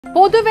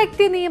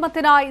പൊതുവ്യക്തി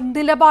നിയമത്തിനായി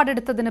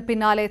നിലപാടെടുത്തതിന്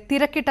പിന്നാലെ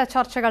തിരക്കിട്ട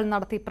ചർച്ചകൾ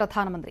നടത്തി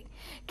പ്രധാനമന്ത്രി.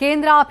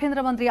 കേന്ദ്ര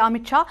ആഭ്യന്തരമന്ത്രി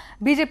അമിത് ഷാ,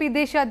 ബിജെപി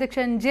ദേശീയ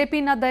അധ്യക്ഷൻ ജെ.പി.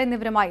 നദ്ദ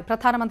എന്നിവരുമായി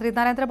പ്രധാനമന്ത്രി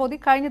നരേന്ദ്രമോദി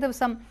കഴിഞ്ഞ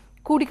ദിവസം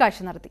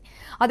കൂടിക്കാഴ്ച നടത്തി.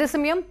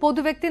 അതേസമയം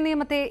പൊതുവ്യക്തി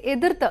നിയമത്തെ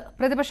എതിർത്ത്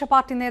പ്രതിപക്ഷ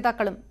പാർട്ടി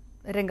നേതാക്കളും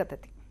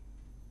രംഗത്തെത്തി.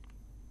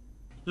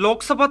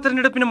 ലോക്സഭാ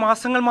തെരഞ്ഞെടുപ്പിന്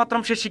മാസങ്ങൾ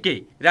മാത്രം ശേഷിക്കെ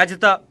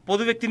രാജ്യത്ത്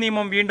പൊതുവ്യക്തി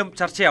നിയമം വീണ്ടും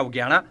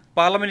ചർച്ചയാവുകയാണ്.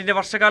 പാർലമെന്റിന്റെ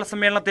വർഷകാല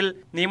സമ്മേളനത്തിൽ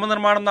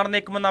നിയമനിർമ്മാണം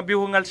നടന്നേക്കുമെന്ന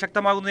അഭ്യൂഹങ്ങൾ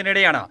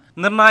ശക്തമാകുന്നതിനിടെയാണ്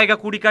നിർണായക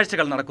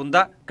കൂടിക്കാഴ്ചകൾ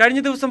നടക്കുന്നത്.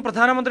 കഴിഞ്ഞ ദിവസം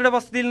പ്രധാനമന്ത്രിയുടെ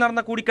വസതിയിൽ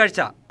നടന്ന കൂടിക്കാഴ്ച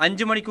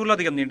 5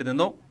 മണിക്കൂറിലധികം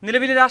നീണ്ടുനിന്നു.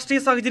 നിലവിലെ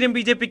രാഷ്ട്രീയ സാഹചര്യം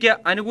ബിജെപിക്ക്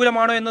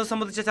അനുകൂലമാണോ എന്നത്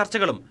സംബന്ധിച്ച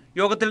ചർച്ചകളും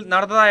യോഗത്തിൽ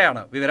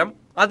നടന്നതായാണ് വിവരം.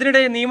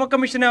 അതിനിടെ നിയമ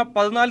കമ്മീഷന്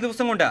 14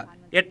 ദിവസം കൊണ്ട്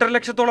 8.5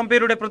 ലക്ഷത്തോളം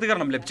പേരുടെ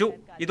പ്രതികരണം ലഭിച്ചു.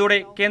 ഇതോടെ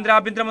കേന്ദ്ര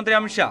ആഭ്യന്തരമന്ത്രി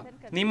അമിത് ഷാ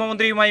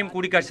നിയമമന്ത്രിയുമായും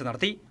കൂടിക്കാഴ്ച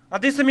നടത്തി.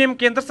 അതേസമയം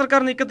കേന്ദ്ര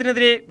സർക്കാർ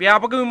നീക്കത്തിനെതിരെ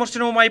വ്യാപക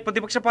വിമർശനവുമായി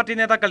പ്രതിപക്ഷ പാർട്ടി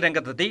നേതാക്കൾ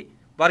രംഗത്തെത്തി.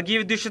 വർഗീയ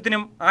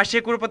വിദ്വേഷത്തിനും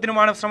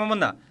ആശയക്കുഴപ്പത്തിനുമാണ്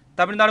ശ്രമമെന്ന്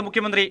തമിഴ്നാട്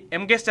മുഖ്യമന്ത്രി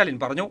എം.കെ. സ്റ്റാലിൻ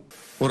പറഞ്ഞു.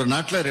 ഒരു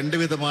നാട്ടിൽ 2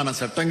 വിധமான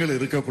சட்டங்கள்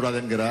இருக்கக்கூடாது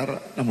என்கிறார்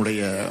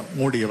நம்முடைய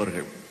மோடி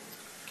அவர்கள்.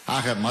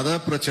 ஆக மத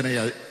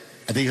பிரச்சனையை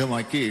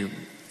அதிகமாக்கி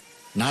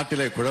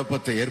நாட்டிலே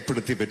குழப்பத்தை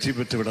ஏற்படுத்தி வெற்றி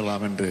பெற்று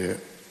விடலாம் என்று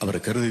அவர்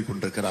கருதி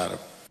கொண்டிருக்கிறார்.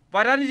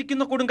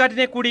 വരാനിരിക്കുന്ന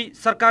കൊടുങ്കാറ്റിനെ കൂടി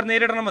സർക്കാർ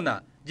നേരിടണമെന്ന്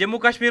ജമ്മു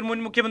കാശ്മീർ മുൻ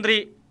മുഖ്യമന്ത്രി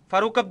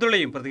ഫറൂഖ്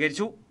അബ്ദുള്ളയും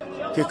പ്രതികരിച്ചു.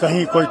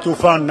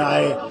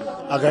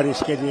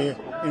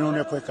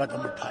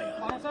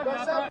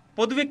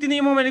 പൊതുവ്യക്തി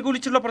നിയമം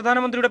അനുകൂലിച്ചുള്ള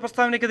പ്രധാനമന്ത്രിയുടെ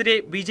പ്രസ്താവനയ്ക്കെതിരെ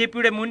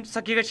ബിജെപിയുടെ മുൻ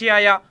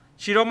സഖ്യകക്ഷിയായ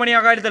ശിരോമണി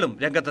അകാലിദളും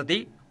രംഗത്തെത്തി.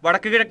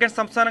 വടക്കു കിഴക്കൻ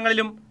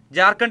സംസ്ഥാനങ്ങളിലും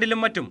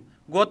ജാർഖണ്ഡിലും മറ്റും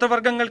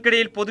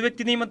ഗോത്രവർഗ്ഗങ്ങൾക്കിടയിൽ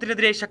പൊതുവ്യക്തി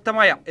നിയമത്തിനെതിരെ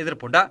ശക്തമായ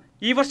എതിർപ്പുണ്ട്.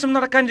 ഈ വർഷം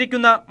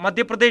നടക്കാനിരിക്കുന്ന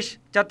മധ്യപ്രദേശ്,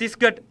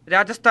 ഛത്തീസ്ഗഡ്,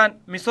 രാജസ്ഥാൻ,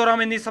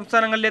 മിസോറാം എന്നീ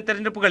സംസ്ഥാനങ്ങളിലെ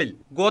തെരഞ്ഞെടുപ്പുകളിൽ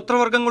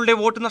ഗോത്രവർഗ്ഗങ്ങളുടെ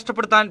വോട്ട്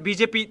നഷ്ടപ്പെടുത്താൻ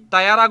ബിജെപി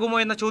തയ്യാറാകുമോ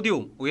എന്ന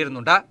ചോദ്യവും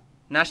ഉയരുന്നുണ്ട്.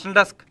 National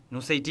desk,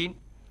 news 18.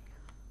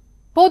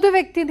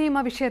 പൊതുവ്യക്തി നിയമ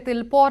വിഷയത്തിൽ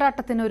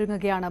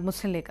പോരാട്ടത്തിനൊരുങ്ങുകയാണ്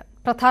മുസ്ലിം ലീഗ്.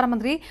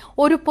 പ്രധാനമന്ത്രി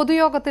ഒരു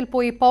പൊതുയോഗത്തിൽ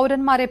പോയി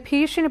പൌരന്മാരെ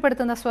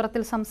ഭീഷണിപ്പെടുത്തുന്ന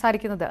സ്വരത്തിൽ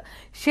സംസാരിക്കുന്നത്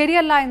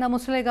ശരിയല്ല എന്ന്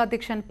മുസ്ലിം ലീഗ്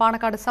അധ്യക്ഷൻ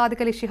പാണക്കാട്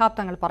സാദിഖ് അലി ശിഹാബ്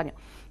തങ്ങൾ പറഞ്ഞു.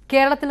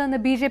 കേരളത്തിൽ നിന്ന്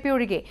ബിജെപി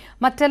ഒഴികെ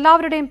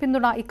മറ്റെല്ലാവരുടെയും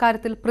പിന്തുണ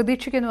ഇക്കാര്യത്തിൽ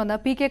പ്രതീക്ഷിക്കുന്നുവെന്ന്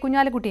പി.കെ.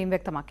 കുഞ്ഞാലിക്കുട്ടിയും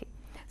വ്യക്തമാക്കി.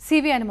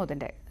 CV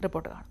അനുമോദിന്റെ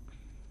റിപ്പോർട്ട് കാണാം.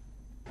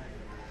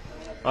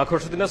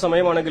 ആഘോഷത്തിന്റെ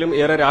സമയമാണെങ്കിലും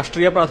ഏറെ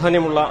രാഷ്ട്രീയ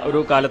പ്രാധാന്യമുള്ള ഒരു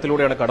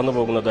കാലത്തിലൂടെയാണ്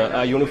കടന്നുപോകുന്നത്.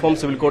 യൂണിഫോം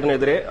സിവിൽ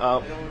കോഡിനെതിരെ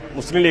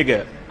മുസ്ലിം ലീഗ്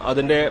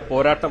അതിന്റെ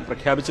പോരാട്ടം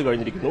പ്രഖ്യാപിച്ചു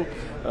കഴിഞ്ഞിരിക്കുന്നു.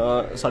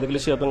 സാദിഖ്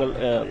അലി ശിഹാബ് തങ്ങൾ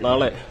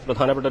നാളെ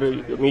പ്രധാനപ്പെട്ട ഒരു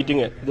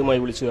മീറ്റിംഗ് ഇതുമായി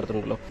വിളിച്ചു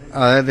ചേർത്തിട്ടുണ്ടല്ലോ.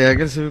 അതായത്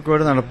ഏക സിവിൽ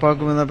കോഡ്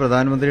നടപ്പാക്കുമെന്ന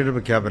പ്രധാനമന്ത്രിയുടെ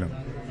പ്രഖ്യാപനം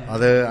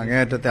അത്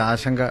അങ്ങേയറ്റത്തെ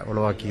ആശങ്ക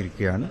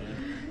ഉളവാക്കിയിരിക്കുകയാണ്.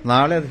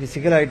 നാളെ അത്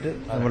ഫിസിക്കലായിട്ട്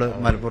നമ്മൾ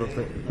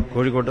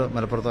കോഴിക്കോട്ട്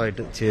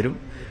മലപ്പുറത്തുമായിട്ട് ചേരും.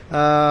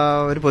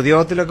 ഒരു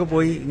പൊതുയോഗത്തിലൊക്കെ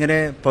പോയി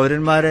ഇങ്ങനെ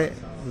പൌരന്മാരെ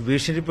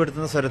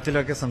ഭീഷണിപ്പെടുത്തുന്ന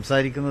സ്വരത്തിലൊക്കെ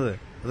സംസാരിക്കുന്നത്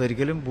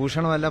അതൊരിക്കലും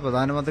ഭൂഷണമല്ല,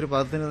 പ്രധാനമന്ത്രി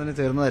പദത്തിന് തന്നെ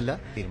ചേർന്നതല്ല.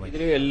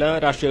 ഇതിൽ എല്ലാ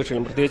രാഷ്ട്രീയ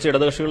കക്ഷികളും പ്രത്യേകിച്ച്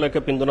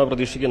ഇടതുകക്ഷികളൊക്കെ പിന്തുണ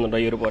പ്രതീക്ഷിക്കുന്നുണ്ട്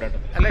ഈ ഒരു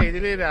പോരാട്ടം. അല്ല,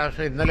 ഇതിൽ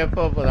ഇന്നലെ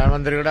ഇപ്പോൾ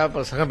പ്രധാനമന്ത്രിയുടെ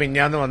പ്രസംഗം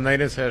പിന്നാന്ന്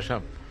വന്നതിന്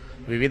ശേഷം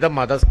വിവിധ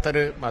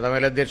മതസ്ഥര്,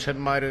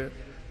 മതമേലധ്യക്ഷന്മാര്,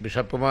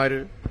 ബിഷപ്പുമാര്,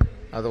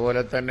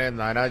 അതുപോലെ തന്നെ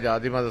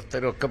നാനാജാതി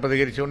മതസ്ഥരും ഒക്കെ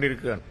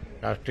പ്രതികരിച്ചുകൊണ്ടിരിക്കുകയാണ്.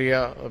 രാഷ്ട്രീയ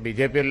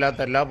ബിജെപി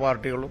അല്ലാത്ത എല്ലാ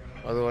പാർട്ടികളും,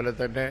 അതുപോലെ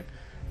തന്നെ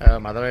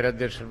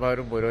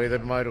മതമേലധ്യക്ഷന്മാരും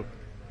പുരോഹിതന്മാരും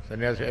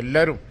സന്യാസി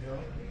എല്ലാവരും,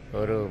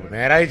 ഒരു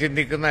നേരായി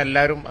ചിന്തിക്കുന്ന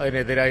എല്ലാവരും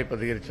അതിനെതിരായി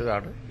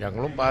പ്രതികരിച്ചതാണ്.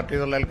 ഞങ്ങളും പാർട്ടി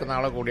നിലനിൽക്ക്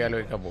നാളെ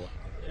കൂടിയാലോചിക്കാൻ പോകാം.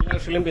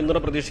 എല്ലാ പിന്തുണ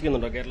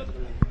പ്രതീക്ഷിക്കുന്നുണ്ടോ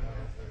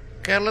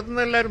കേരളത്തിൽ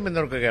നിന്ന് എല്ലാവരും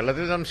പിന്തുണക്കുക.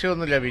 കേരളത്തിൽ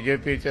സംശയമൊന്നുമില്ല.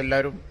 ബിജെപി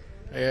എല്ലാവരും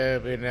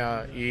പിന്നെ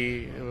ഈ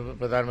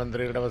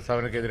പ്രധാനമന്ത്രിയുടെ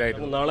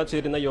പ്രസ്താവനയ്ക്കെതിരായിരുന്നു. നാളെ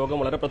ചേരുന്ന യോഗം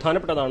വളരെ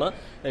പ്രധാനപ്പെട്ടതാണ്.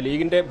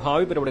 ലീഗിന്റെ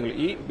ഭാവി പരിപാടികൾ,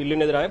 ഈ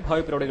ബില്ലിനെതിരായ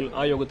ഭാവി പരിപാടികൾ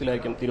ആ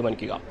യോഗത്തിലായിരിക്കും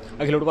തീരുമാനിക്കുക.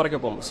 അഖിലോട്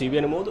പറയ്ക്കൊപ്പം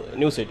CV അനുമോദ്,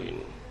 ന്യൂസ്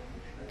 18.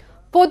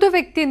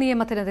 പൊതുവ്യക്തി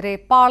നിയമത്തിനെതിരെ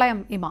പാളയം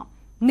ഇമാം.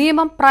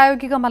 നിയമം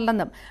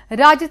പ്രായോഗികമല്ലെന്നും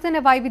രാജ്യത്തിന്റെ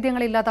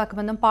വൈവിധ്യങ്ങൾ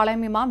ഇല്ലാതാക്കുമെന്നും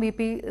പാളയം ഇമാം VP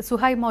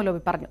സുഹൈബ്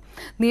മൗലവി പറഞ്ഞു.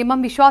 നിയമം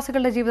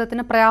വിശ്വാസികളുടെ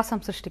ജീവിതത്തിന് പ്രയാസം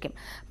സൃഷ്ടിക്കും.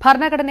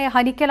 ഭരണഘടനയെ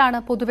ഹനിക്കലാണ്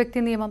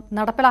പൊതുവ്യക്തി നിയമം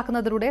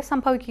നടപ്പിലാക്കുന്നതിലൂടെ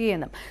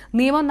സംഭവിക്കുകയെന്നും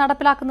നിയമം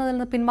നടപ്പിലാക്കുന്നതിൽ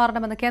നിന്ന്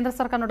പിന്മാറണമെന്ന് കേന്ദ്ര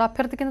സർക്കാരിനോട്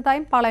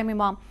അഭ്യർത്ഥിക്കുന്നതായും പാളയം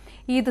ഇമാം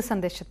ഈദ്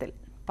സന്ദേശത്തിൽ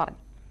പറഞ്ഞു.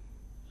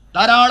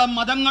 ധാരാളം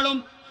മതങ്ങളും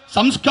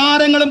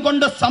സംസ്കാരങ്ങളും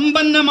കൊണ്ട്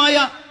സമ്പന്നമായ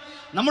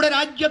നമ്മുടെ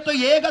രാജ്യത്ത്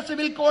ഏക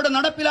സിവിൽ കോഡ്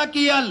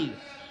നടപ്പിലാക്കിയാൽ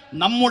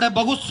നമ്മുടെ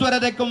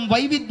ബഹുസ്വരതയ്ക്കും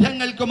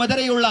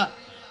വൈവിധ്യങ്ങൾക്കുമെതിരെയുള്ള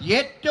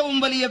ഏറ്റവും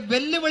വലിയ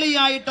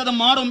വെല്ലുവിളിയായിട്ടത്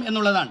മാറും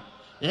എന്നുള്ളതാണ്.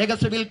 ഏക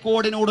സിവിൽ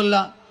കോഡിനോടുള്ള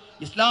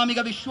ഇസ്ലാമിക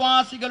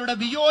വിശ്വാസികളുടെ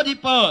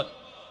വിയോജിപ്പ്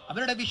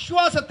അവരുടെ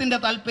വിശ്വാസത്തിന്റെ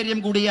താല്പര്യം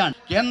കൂടിയാണ്.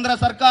 കേന്ദ്ര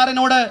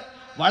സർക്കാരിനോട്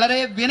വളരെ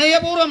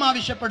വിനയപൂർവ്വം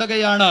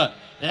ആവശ്യപ്പെടുകയാണ്,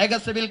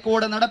 ഏക സിവിൽ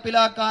കോഡ്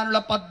നടപ്പിലാക്കാനുള്ള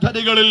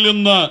പദ്ധതികളിൽ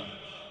നിന്ന്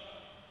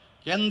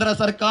കേന്ദ്ര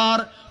സർക്കാർ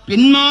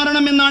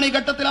പിന്മാറണമെന്നാണ് ഈ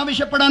ഘട്ടത്തിൽ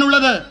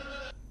ആവശ്യപ്പെടാനുള്ളത്.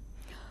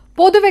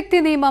 പൊതുവ്യക്തി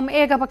നിയമം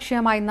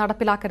ഏകപക്ഷീയമായി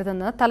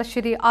നടപ്പിലാക്കരുതെന്ന്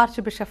Thalassery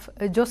arch bishop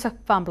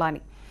Joseph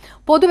Pamplany.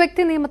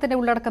 പൊതുവ്യക്തി നിയമത്തിന്റെ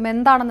ഉള്ളടക്കം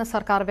എന്താണെന്ന്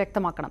സർക്കാർ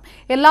വ്യക്തമാക്കണം.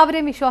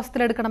 എല്ലാവരെയും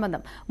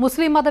വിശ്വാസത്തിലെടുക്കണമെന്നും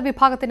മുസ്ലിം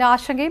മതവിഭാഗത്തിന്റെ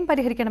ആശങ്കയും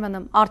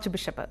പരിഹരിക്കണമെന്നും ആർച്ച്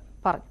ബിഷപ്പ്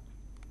പറഞ്ഞു.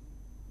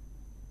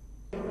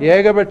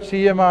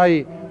 ഏകപക്ഷീയമായി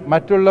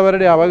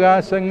മറ്റുള്ളവരുടെ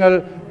അവകാശങ്ങൾ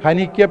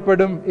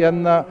ഹനിക്കപ്പെടും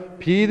എന്ന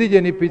ഭീതി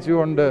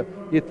ജനിപ്പിച്ചുകൊണ്ട്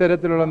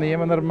ഇത്തരത്തിലുള്ള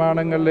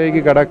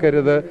നിയമനിർമ്മാണങ്ങളിലേക്ക്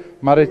കടക്കരുത്.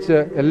 മറിച്ച്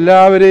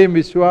എല്ലാവരെയും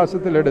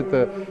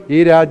വിശ്വാസത്തിലെടുത്ത് ഈ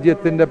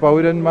രാജ്യത്തിൻ്റെ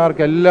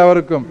പൗരന്മാർക്ക്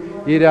എല്ലാവർക്കും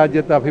ഈ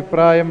രാജ്യത്ത്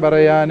അഭിപ്രായം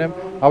പറയാനും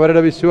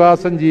അവരുടെ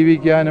വിശ്വാസം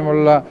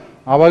ജീവിക്കാനുമുള്ള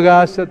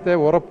അവകാശത്തെ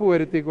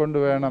ഉറപ്പുവരുത്തിക്കൊണ്ട്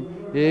വേണം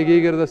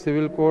ഏകീകൃത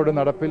സിവിൽ കോഡ്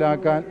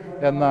നടപ്പിലാക്കാൻ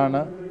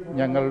എന്നാണ്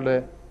ഞങ്ങളുടെ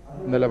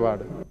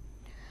നിലപാട്.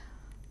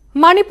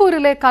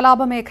 മണിപ്പൂരിലെ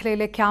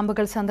കലാപമേഖലയിലെ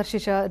ക്യാമ്പുകൾ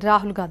സന്ദർശിച്ച്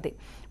രാഹുൽ ഗാന്ധി.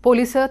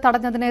 പോലീസ്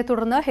തടഞ്ഞതിനെ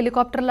തുടർന്ന്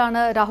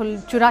ഹെലികോപ്റ്ററിലാണ് രാഹുൽ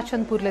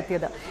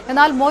ചുരാചന്ദ്പൂരിലെത്തിയത്.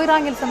 എന്നാൽ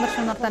മൊയ്റാങ്ങിൽ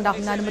സന്ദർശനം നടത്താൻ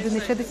രാഹുലിന് അനുമതി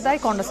നിഷേധിച്ചതായി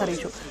കോൺഗ്രസ്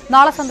അറിയിച്ചു.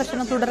 നാളെ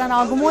സന്ദർശനം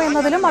തുടരാനാകുമോ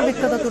എന്നതിലും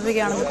അവ്യക്തത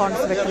തുടരുകയാണെന്ന്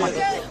കോൺഗ്രസ്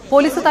വ്യക്തമാക്കി.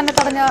 പോലീസ് തന്നെ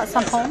തടഞ്ഞ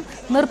സംഭവം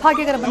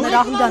നിർഭാഗ്യകരമെന്ന്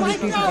രാഹുൽ ഗാന്ധി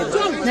ട്വീറ്റ്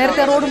ചെയ്തു.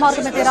 നേരത്തെ റോഡ്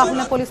മാർഗമെത്തിയ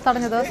രാഹുലിനെ പോലീസ്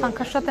തടഞ്ഞത്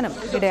സംഘർഷത്തിനും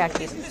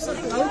ഇടയാക്കി.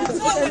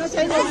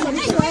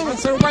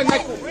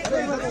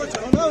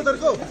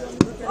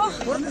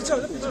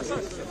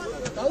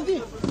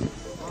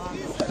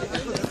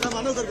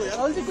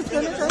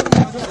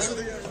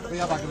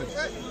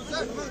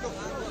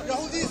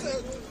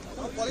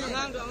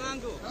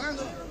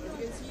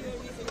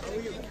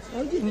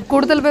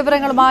 കൂടുതൽ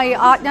വിവരങ്ങളുമായി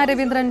ആജ്ഞ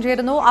രവീന്ദ്രൻ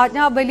ചേരുന്നു. ആജ്ഞ,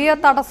 വലിയ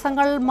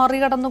തടസ്സങ്ങൾ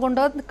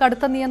മറികടന്നുകൊണ്ട്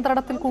കടുത്ത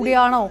നിയന്ത്രണത്തിൽ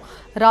കൂടിയാണോ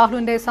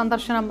രാഹുലിന്റെ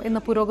സന്ദർശനം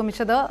ഇന്ന്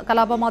പുരോഗമിച്ചത്?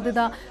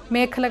 കലാപബാധിത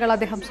മേഖലകൾ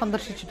അദ്ദേഹം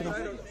സന്ദർശിച്ചിരുന്നു.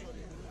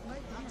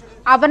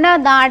 അപർണ,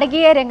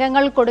 നാടകീയ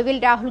രംഗങ്ങൾക്കൊടുവിൽ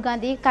രാഹുൽ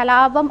ഗാന്ധി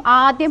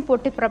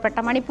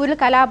മണിപ്പൂരിൽ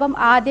കലാപം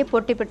ആദ്യം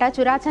പൊട്ടിപ്പെട്ട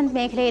ചുരാചന്ദ്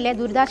മേഖലയിലെ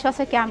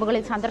ദുരിതാശ്വാസ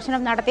ക്യാമ്പുകളിൽ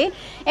സന്ദർശനം നടത്തി.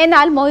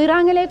 എന്നാൽ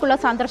മൊയ്റാങ്ങിലേക്കുള്ള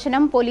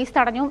സന്ദർശനം പോലീസ്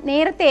തടഞ്ഞു.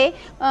 നേരത്തെ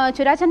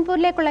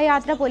ചുരാചന്ദ്പൂരിലേക്കുള്ള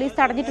യാത്ര പോലീസ്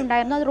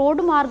തടഞ്ഞിട്ടുണ്ടായിരുന്നു.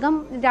 റോഡ് മാർഗം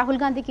രാഹുൽ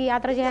ഗാന്ധിക്ക്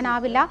യാത്ര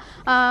ചെയ്യാനാവില്ല.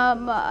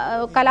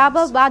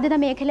 കലാപബാധിത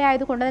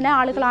മേഖലയായതുകൊണ്ട് തന്നെ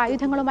ആളുകൾ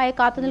ആയുധങ്ങളുമായി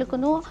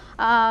കാത്തുനിൽക്കുന്നു.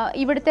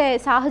 ഇവിടുത്തെ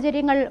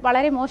സാഹചര്യങ്ങൾ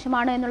വളരെ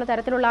മോശമാണ് എന്നുള്ള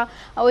തരത്തിലുള്ള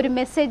ഒരു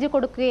മെസ്സേജ്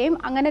കൊടുക്കുകയും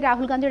അങ്ങനെ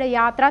രാഹുൽ ഗാന്ധിയുടെ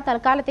യാത്ര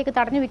തൽക്കാലത്തേക്ക്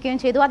തടഞ്ഞു വെക്കുകയും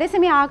ചെയ്തു.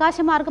 അതേസമയം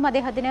ആകാശമാർഗം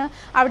അദ്ദേഹത്തിന്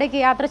അവിടേക്ക്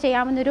യാത്ര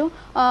ചെയ്യാമെന്നൊരു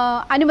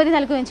അനുമതി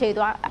നൽകുകയും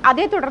ചെയ്തു.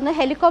 അതേ തുടർന്ന്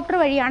ഹെലികോപ്റ്റർ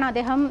വഴിയാണ്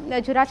അദ്ദേഹം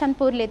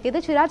ചുരാചന്ദ്പൂരിലെത്തിയത്.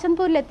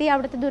 ചുരാചന്ദ്പൂരിലെത്തി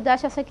അവിടുത്തെ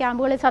ദുരിതാശ്വാസ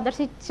ക്യാമ്പുകളിൽ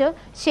സന്ദർശിച്ച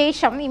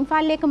ശേഷം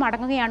ഇംഫാലിലേക്ക്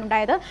മടങ്ങുകയാണ്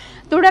ഉണ്ടായത്.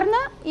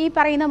 തുടർന്ന് ഈ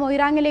പറയുന്ന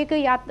മൊയ്റാങ്ങിലേക്ക്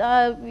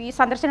ഈ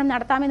സന്ദർശനം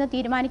നടത്താമെന്ന്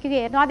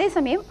തീരുമാനിക്കുകയായിരുന്നു.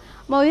 അതേസമയം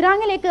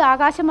മൊയ്റാങ്ങിലേക്ക്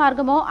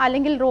ആകാശമാർഗമോ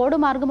അല്ലെങ്കിൽ റോഡ്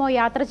മാർഗമോ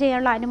യാത്ര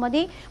ചെയ്യാനുള്ള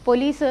അനുമതി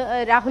പോലീസ്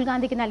രാഹുൽ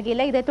ഗാന്ധിക്ക്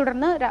നൽകിയില്ല. ഇതേ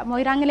തുടർന്ന്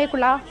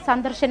മൊയ്റാങ്ങിലേക്കുള്ള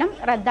സന്ദർശനം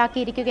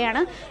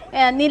റദ്ദാക്കിയിരിക്കുകയാണ്.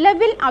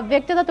 നിലവിൽ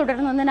അവ്യക്തത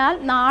തുടരുന്നതിനാൽ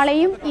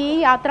നാളെയും ഈ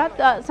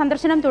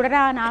സന്ദർശനം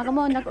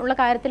തുടരാനാകുമോ എന്നുള്ള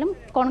കാര്യത്തിലും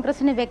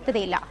കോൺഗ്രസിന്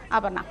വ്യക്തതയില്ല.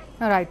 അപർണ.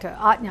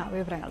 ആജ്ഞ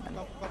വിവരങ്ങൾ.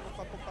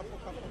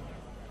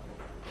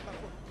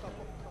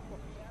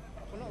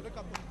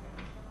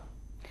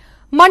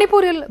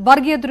 മണിപ്പൂരിൽ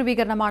വർഗീയ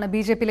ധ്രുവീകരണമാണ്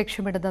ബി.ജെ.പി.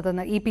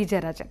 ലക്ഷ്യമിടുന്നതെന്ന് ഇ.പി.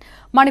 ജയരാജൻ.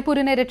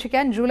 മണിപ്പൂരിനെ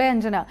രക്ഷിക്കാൻ ജൂലൈ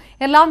 5-ന്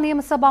എല്ലാ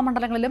നിയമസഭാ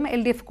മണ്ഡലങ്ങളിലും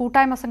എൽ.ഡി.എഫ്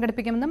കൂട്ടായ്മ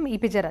സംഘടിപ്പിക്കുമെന്നും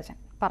ഇ.പി. ജയരാജൻ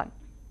പറഞ്ഞു.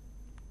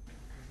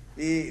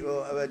 ഈ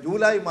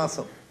ജൂലൈ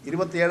മാസം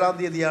 27-ാം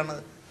തീയതിയാണ്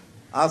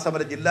ആ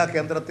സമരം ജില്ലാ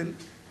കേന്ദ്രത്തിൽ.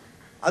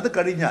 അത്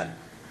കഴിഞ്ഞാൽ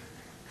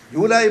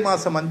ജൂലൈ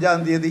മാസം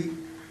 5-ാം തീയതി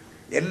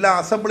എല്ലാ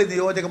അസംബ്ലി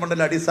നിയോജക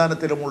മണ്ഡല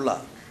അടിസ്ഥാനത്തിലുമുള്ള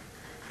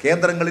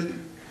കേന്ദ്രങ്ങളിൽ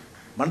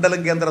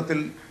മണ്ഡലം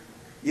കേന്ദ്രത്തിൽ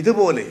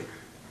ഇതുപോലെ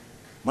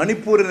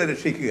മണിപ്പൂരിനെ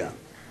രക്ഷിക്കുക,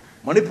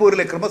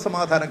 മണിപ്പൂരിലെ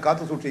ക്രമസമാധാനം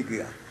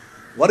കാത്തുസൂക്ഷിക്കുക,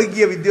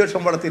 വർഗീയ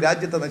വിദ്വേഷം വളർത്തി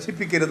രാജ്യത്തെ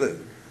നശിപ്പിക്കരുത്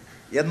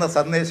എന്ന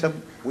സന്ദേശം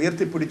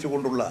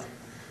ഉയർത്തിപ്പിടിച്ചുകൊണ്ടുള്ള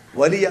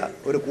വലിയ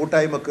ഒരു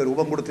കൂട്ടായ്മക്ക്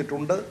രൂപം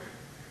കൊടുത്തിട്ടുണ്ട്.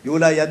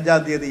 ജൂലൈ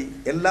 5-ാം തീയതി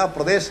എല്ലാ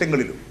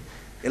പ്രദേശങ്ങളിലും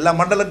എല്ലാ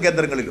മണ്ഡലം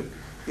കേന്ദ്രങ്ങളിലും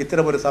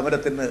ഇത്തരമൊരു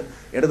സമരത്തിന്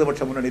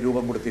ഇടതുപക്ഷ മുന്നണി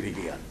രൂപം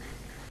കൊടുത്തിരിക്കുകയാണ്.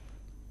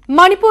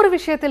 മണിപ്പൂർ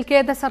വിഷയത്തിൽ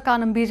കേന്ദ്ര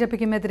സർക്കാരിനും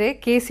ബി.ജെ.പിക്കുമെതിരെ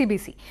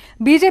കെ.സി.ബി.സി.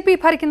 ബി.ജെ.പി.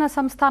 ഭരിക്കുന്ന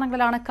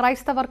സംസ്ഥാനങ്ങളിലാണ്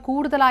ക്രൈസ്തവർ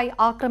കൂടുതലായി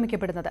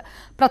ആക്രമിക്കപ്പെടുന്നത്.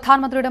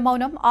 പ്രധാനമന്ത്രിയുടെ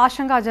മൗനം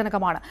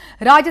ആശങ്കാജനകമാണ്.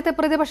 രാജ്യത്തെ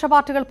പ്രതിപക്ഷ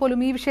പാർട്ടികൾ പോലും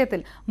ഈ വിഷയത്തിൽ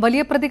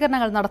വലിയ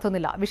പ്രതികരണങ്ങൾ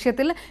നടത്തുന്നില്ല.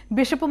 വിഷയത്തിൽ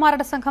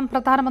ബിഷപ്പുമാരുടെ സംഘം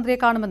പ്രധാനമന്ത്രിയെ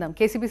കാണുമെന്നും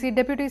കെ.സി.ബി.സി.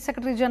 ഡെപ്യൂട്ടി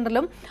സെക്രട്ടറി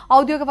ജനറലും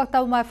ഔദ്യോഗിക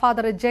വക്താവുമായ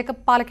ഫാദർ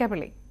ജേക്കബ്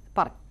പാലക്കാപ്പള്ളി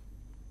പറഞ്ഞു.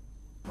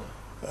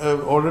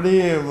 ഓൾറെഡി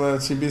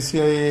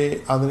CBCI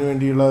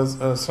അതിനുവേണ്ടിയുള്ള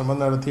ശ്രമം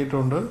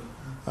നടത്തിയിട്ടുണ്ട്.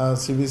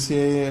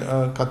 CBCI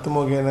കത്ത്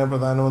മുഖേന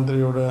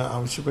പ്രധാനമന്ത്രിയോട്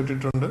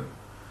ആവശ്യപ്പെട്ടിട്ടുണ്ട്.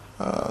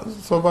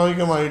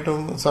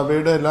 സ്വാഭാവികമായിട്ടും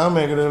സഭയുടെ എല്ലാ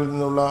മേഖലകളിൽ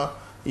നിന്നുള്ള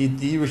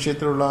ഈ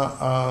വിഷയത്തിലുള്ള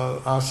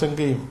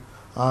ആശങ്കയും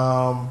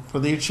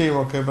പ്രതീക്ഷയും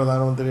ഒക്കെ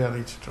പ്രധാനമന്ത്രി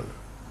അറിയിച്ചിട്ടുണ്ട്.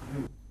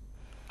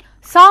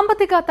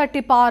 സാമ്പത്തിക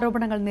തട്ടിപ്പ്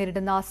ആരോപണങ്ങൾ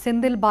നേരിടുന്ന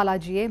സെന്തിൽ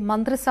ബാലാജിയെ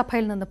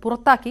മന്ത്രിസഭയിൽ നിന്ന്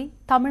പുറത്താക്കി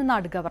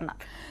തമിഴ്നാട് ഗവർണർ.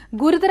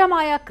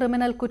 ഗുരുതരമായ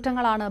ക്രിമിനൽ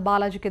കുറ്റങ്ങളാണ്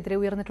ബാലാജിക്കെതിരെ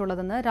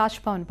ഉയർന്നിട്ടുള്ളതെന്ന്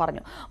രാജ്ഭവൻ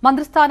പറഞ്ഞു.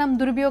 മന്ത്രിസ്ഥാനം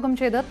ദുരുപയോഗം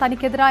ചെയ്ത്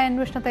തനിക്കെതിരായ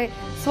അന്വേഷണത്തെ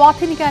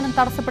സ്വാധീനിക്കാനും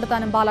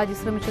തടസ്സപ്പെടുത്താനും ബാലാജി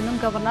ശ്രമിച്ചെന്നും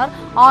ഗവർണർ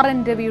R.N.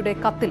 രവിയുടെ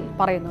കത്തിൽ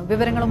പറയുന്നു.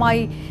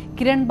 വിവരങ്ങളുമായി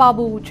കിരൺ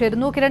ബാബു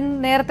ചേരുന്നു. കിരൺ,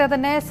 നേരത്തെ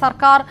തന്നെ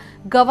സർക്കാർ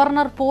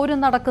ഗവർണർ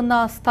പോരും നടക്കുന്ന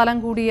സ്ഥലം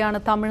കൂടിയാണ്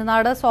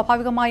തമിഴ്നാട്.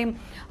 സ്വാഭാവികമായും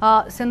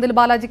സെന്തിൽ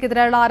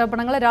ബാലാജിക്കെതിരെയുള്ള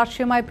ആരോപണങ്ങൾ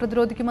രാഷ്ട്രീയമായി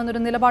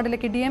പ്രതിരോധിക്കുമെന്നൊരു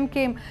നിലപാടിലേക്ക്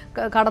DMK-യും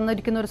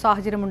കടന്നിരിക്കുന്ന ഒരു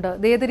സാഹചര്യമുണ്ട്.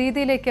 ഏത്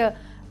രീതിയിലേക്ക്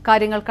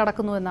കാര്യങ്ങൾ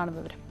കടക്കുന്നു എന്നാണ്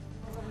വിവരം.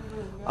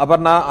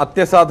 അപർണ,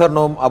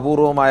 അത്യസാധാരണവും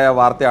അപൂർവമായ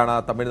വാർത്തയാണ്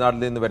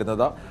തമിഴ്നാട്ടിൽ നിന്ന്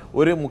വരുന്നത്.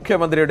 ഒരു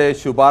മുഖ്യമന്ത്രിയുടെ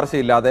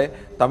ശുപാർശയില്ലാതെ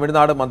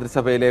തമിഴ്നാട്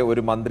മന്ത്രിസഭയിലെ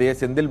ഒരു മന്ത്രിയെ,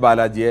 സെന്തിൽ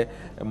ബാലാജിയെ,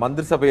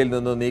 മന്ത്രിസഭയിൽ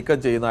നിന്ന് നീക്കം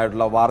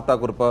ചെയ്യുന്നതായിട്ടുള്ള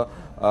വാർത്താക്കുറിപ്പ്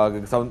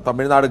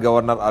Tamil Nadu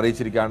governor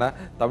അറിയിച്ചിരിക്കുകയാണ്.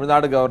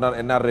 Tamil Nadu governor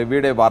NR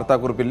രവിയുടെ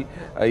വാർത്താക്കുറിപ്പിൽ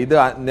ഇത്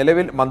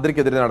നിലവിൽ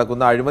മന്ത്രിക്കെതിരെ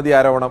നടക്കുന്ന അഴിമതി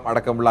ആരോപണം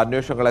അടക്കമുള്ള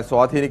അന്വേഷണങ്ങളെ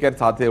സ്വാധീനിക്കാൻ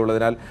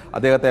സാധ്യതയുള്ളതിനാൽ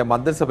അദ്ദേഹത്തെ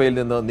മന്ത്രിസഭയിൽ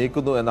നിന്ന്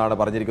നീക്കുന്നു എന്നാണ്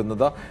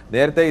പറഞ്ഞിരിക്കുന്നത്.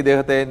 നേരത്തെ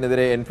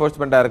ഇദ്ദേഹത്തിനെതിരെ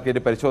എൻഫോഴ്സ്മെന്റ്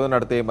ഡയറക്ടറേറ്റ് പരിശോധന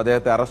നടത്തുകയും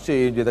അദ്ദേഹത്തെ അറസ്റ്റ്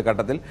ചെയ്യുകയും ചെയ്ത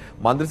ഘട്ടത്തിൽ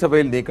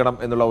മന്ത്രിസഭയിൽ നീക്കണം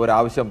എന്നുള്ള ഒരു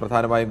ആവശ്യം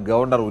പ്രധാനമായും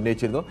ഗവർണർ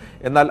ഉന്നയിച്ചിരുന്നു.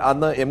 എന്നാൽ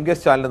അന്ന് MK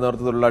സ്റ്റാലിന്റെ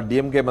നേതൃത്വത്തിലുള്ള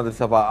DMK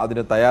മന്ത്രിസഭ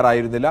അതിന്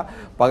തയ്യാറായിരുന്നില്ല.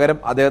 പകരം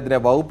അദ്ദേഹത്തിന്റെ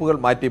വകുപ്പുകൾ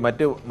മാറ്റി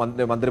മറ്റ്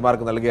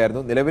മന്ത്രിമാർക്ക്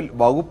നൽകുകയായിരുന്നു. നിലവിൽ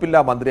വകുപ്പില്ലാ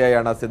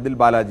മന്ത്രിയായാണ് സെന്തിൽ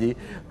ബാലാജി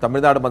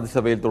തമിഴ്നാട്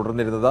മന്ത്രിസഭയിൽ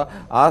തുടർന്നിരുന്നത്.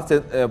 ആ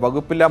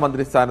വകുപ്പില്ലാ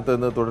മന്ത്രി സ്ഥാനത്ത്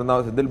നിന്ന് തുടരുന്ന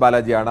സെന്തിൽ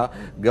ബാലാജിയാണ്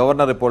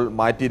ഗവർണർ ഇപ്പോൾ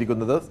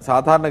മാറ്റിയിരിക്കുന്നത്.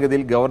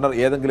 സാധാരണഗതിയിൽ ഗവർണർ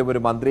ഏതെങ്കിലും ഒരു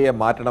മന്ത്രിയെ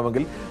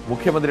മാറ്റണമെങ്കിൽ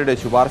മുഖ്യമന്ത്രിയുടെ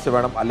ശുപാർശ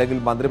വേണം, അല്ലെങ്കിൽ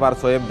മന്ത്രിമാർ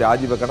സ്വയം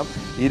രാജിവെക്കണം.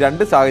 ഈ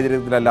രണ്ട്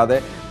സാഹചര്യത്തിലല്ലാതെ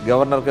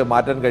ഗവർണർക്ക്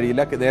മാറ്റാൻ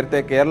കഴിയില്ല. നേരത്തെ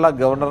കേരള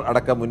ഗവർണർ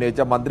അടക്കം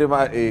ഉന്നയിച്ച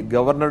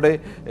ഗവർണറുടെ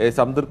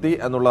സംതൃപ്തി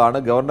എന്നുള്ളതാണ്.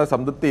 ഗവർണർ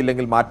സംതൃപ്തി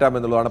ഇല്ലെങ്കിൽ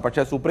മാറ്റാമെന്നുള്ളതാണ്.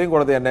 പക്ഷേ സുപ്രീം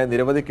കോടതി തന്നെ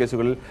നിരവധി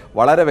കേസുകളിൽ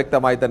വളരെ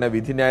വ്യക്തമായി തന്നെ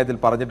വിധിന്യായത്തിൽ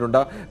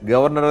പറഞ്ഞിട്ടുണ്ട്.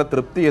 ഗവർണറുടെ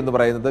തൃപ്തി എന്ന്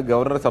പറയുന്നത്,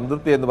 ഗവർണറുടെ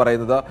സംതൃപ്തി എന്ന്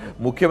പറയുന്നത്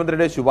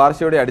മുഖ്യമന്ത്രിയുടെ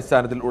ശുപാർശയുടെ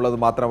അടിസ്ഥാനത്തിൽ ഉള്ളത്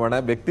മാത്രമാണ്.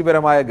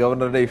 വ്യക്തിപരമായ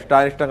ഗവർണറുടെ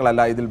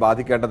ഇഷ്ടാനിഷ്ടങ്ങളല്ല ഇതിൽ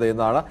ബാധിക്കേണ്ടത്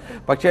എന്നാണ്.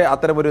 പക്ഷേ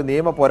അത്തരമൊരു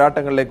നിയമ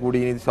പോരാട്ടങ്ങളിലേക്ക് കൂടി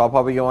ഇനി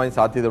സ്വാഭാവികമായും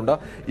സാധ്യതയുണ്ട്.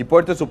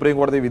 ഇപ്പോഴത്തെ സുപ്രീം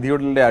കോടതി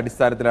വിധിയുടെ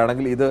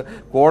അടിസ്ഥാനത്തിലാണെങ്കിൽ ഇത്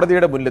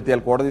കോടതിയുടെ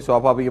മുന്നിലെത്തിയാൽ കോടതി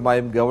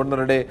സ്വാഭാവികമായും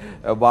ഗവർണറുടെ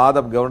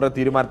വാദം, ഗവർണറുടെ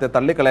തീരുമാനത്തെ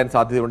തള്ളിക്കളയാൻ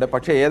സാധ്യതയുണ്ട്.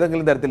 പക്ഷേ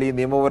ഏതെങ്കിലും തരത്തിൽ ഈ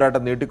നിയമ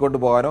പോരാട്ടം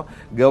നീട്ടിക്കൊണ്ടുപോകാനോ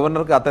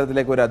ഗവർണർക്ക്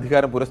അത്തരത്തിലേക്ക് ഒരു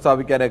അധികാരം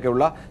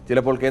പുനഃസ്ഥാപിക്കാനൊക്കെയുള്ള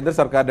ചിലപ്പോൾ കേന്ദ്ര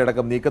സർക്കാരിന്റെ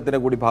അടക്കം നീക്കത്തിന്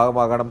കൂടി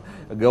ഭാഗമാകണം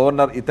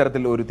ഗവർണർ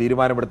ഇത്തരത്തിൽ ഒരു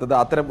തീരുമാനമെടുത്തത്.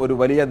 അത്തരം ഒരു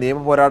വലിയ നിയമ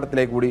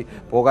പോരാട്ടത്തിലേക്ക് കൂടി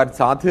പോകാൻ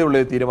സാധ്യതയുള്ള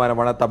ഒരു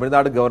തീരുമാനമാണ്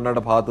തമിഴ്നാട്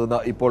ഗവർണറുടെ ഭാഗത്തു നിന്ന്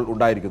ഇപ്പോൾ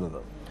ഉണ്ടായിരിക്കുന്നത്.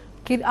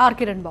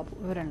 കിരൺ ബാബു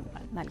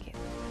വിവരങ്ങൾ നൽകി.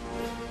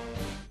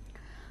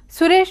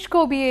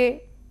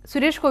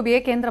 സുരേഷ് ഗോപിയെ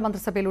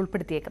കേന്ദ്രമന്ത്രിസഭയിൽ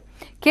ഉൾപ്പെടുത്തിയേക്കും.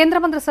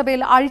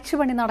 കേന്ദ്രമന്ത്രിസഭയിൽ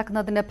അഴിച്ചുപണി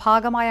നടക്കുന്നതിന്റെ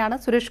ഭാഗമായാണ്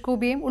സുരേഷ്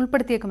ഗോപിയെയും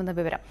ഉൾപ്പെടുത്തിയേക്കുമെന്ന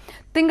വിവരം.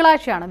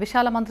 തിങ്കളാഴ്ചയാണ്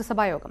വിശാല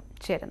മന്ത്രിസഭാ യോഗം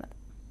ചേരുന്നത്.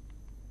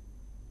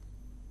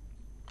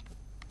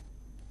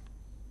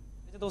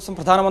 ദിവസം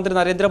പ്രധാനമന്ത്രി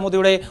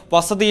നരേന്ദ്രമോദിയുടെ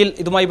വസതിയിൽ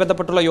ഇതുമായി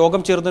ബന്ധപ്പെട്ടുള്ള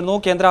യോഗം ചേർന്നിരുന്നു.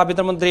 കേന്ദ്ര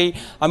ആഭ്യന്തരമന്ത്രി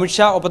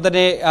അമിത്ഷാ, ഒപ്പം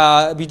തന്നെ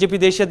BJP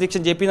ദേശീയ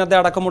അധ്യക്ഷൻ JP നദ്ദ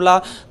അടക്കമുള്ള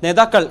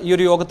നേതാക്കൾ ഈ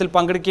ഒരു യോഗത്തിൽ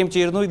പങ്കെടുക്കുകയും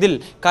ചെയ്യുന്നു. ഇതിൽ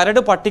കരട്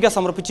പട്ടിക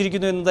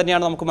സമർപ്പിച്ചിരിക്കുന്നു എന്ന്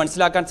തന്നെയാണ് നമുക്ക്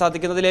മനസ്സിലാക്കാൻ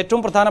സാധിക്കുന്നത്. ഇതിൽ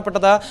ഏറ്റവും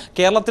പ്രധാനപ്പെട്ടത്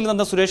കേരളത്തിൽ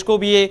നിന്ന് സുരേഷ്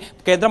ഗോപിയെ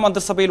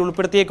കേന്ദ്രമന്ത്രിസഭയിൽ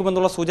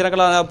ഉൾപ്പെടുത്തിയേക്കുമെന്നുള്ള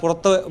സൂചനകളാണ്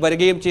പുറത്ത്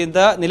വരികയും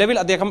ചെയ്യുന്നത്. നിലവിൽ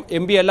അദ്ദേഹം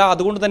MP അല്ല.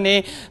 അതുകൊണ്ട് തന്നെ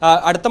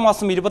അടുത്ത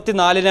മാസം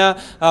 24-ന്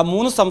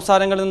 3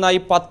 സംസ്ഥാനങ്ങളിൽ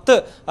നിന്നായി 10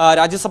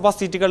 രാജ്യസഭാ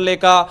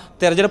സീറ്റുകളിലേക്ക്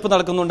തെരഞ്ഞെടുപ്പ്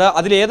നടക്കുന്നുണ്ട്.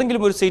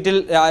 അതിലേതെങ്കിലും സീറ്റിൽ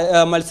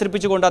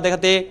മത്സരിപ്പിച്ചുകൊണ്ട്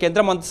അദ്ദേഹത്തെ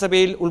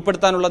കേന്ദ്രമന്ത്രിസഭയിൽ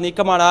ഉൾപ്പെടുത്താനുള്ള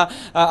നീക്കമാണ്,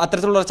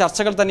 അത്തരത്തിലുള്ള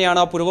ചർച്ചകൾ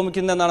തന്നെയാണ്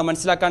പുരോഗമിക്കുന്നതെന്നാണ്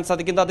മനസ്സിലാക്കാൻ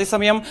സാധിക്കുന്നത്.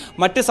 അതേസമയം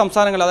മറ്റ്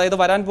സംസ്ഥാനങ്ങൾ, അതായത്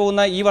വരാൻ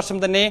പോകുന്ന ഈ വർഷം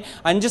തന്നെ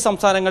 5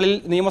 സംസ്ഥാനങ്ങളിൽ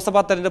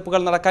നിയമസഭാ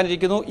തെരഞ്ഞെടുപ്പുകൾ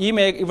നടക്കാനിരിക്കുന്നു.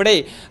 ഇവിടെ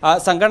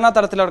സംഘടനാ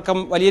തലത്തിലടക്കം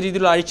വലിയ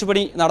രീതിയിലുള്ള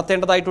അഴിച്ചുപണി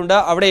നടത്തേണ്ടതായിട്ടുണ്ട്.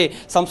 അവിടെ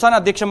സംസ്ഥാന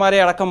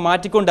അധ്യക്ഷന്മാരെ അടക്കം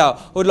മാറ്റിക്കൊണ്ട്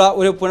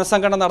ഒരു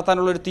പുനഃസംഘടന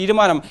നടത്താനുള്ള ഒരു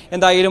തീരുമാനം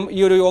എന്തായാലും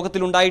ഈ ഒരു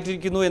യോഗത്തിൽ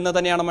ഉണ്ടായിട്ടിരിക്കുന്നു എന്ന്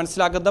തന്നെയാണ്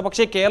മനസ്സിലാക്കുന്നത്.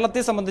 പക്ഷേ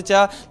കേരളത്തെ സംബന്ധിച്ച്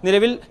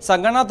നിലവിൽ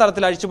സംഘടനാ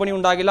തലത്തിൽ അഴിച്ചുപണി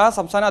ഉണ്ടാകില്ല.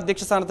 സംസ്ഥാന അധ്യക്ഷ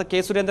സ്ഥാനത്ത് K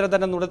സുരേന്ദ്രൻ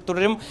തന്നെ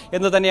തുടരും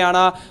എന്ന്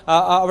തന്നെയാണ്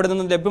അവിടെ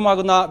നിന്ന്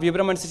ലഭ്യമാകുന്ന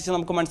വിവരം അനുസരിച്ച്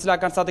നമുക്ക്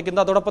മനസ്സിലാക്കാൻ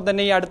സാധിക്കുന്നത്. അതോടൊപ്പം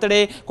തന്നെ ഈ അടുത്തിടെ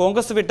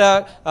കോൺഗ്രസ് വിട്ട്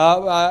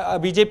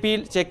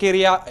BJPയിൽ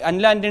ചേക്കേറിയ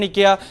അനിൽ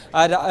ആന്റണിക്ക്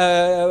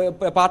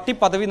പാർട്ടി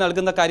പദവി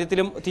നൽകുന്ന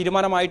കാര്യത്തിലും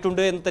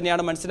തീരുമാനമായിട്ടുണ്ട് എന്ന്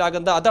തന്നെയാണ്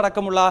മനസ്സിലാക്കുന്നത്.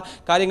 അതടക്കമുള്ള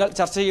കാര്യങ്ങൾ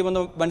ചർച്ച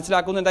ചെയ്യുമെന്ന്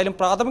മനസ്സിലാക്കുന്നു. എന്തായാലും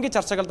പ്രാഥമിക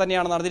ചർച്ചകൾ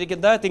തന്നെയാണ്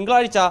നടന്നിരിക്കുന്നത്.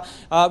 തിങ്കളാഴ്ച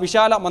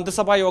വിശാല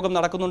മന്ത്രിസഭാ യോഗം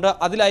നടക്കുന്നുണ്ട്.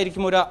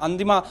 അതിലായിരിക്കും ഒരു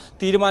അന്തിമ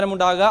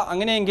തീരുമാനമുണ്ടാകുക.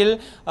 അങ്ങനെയെങ്കിൽ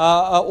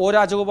O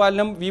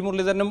രാജഗോപാലിനും V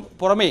മുരളീധരനും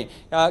പുറമെ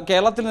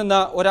കേരളത്തിൽ നിന്ന്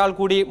ഒരാൾ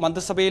കൂടി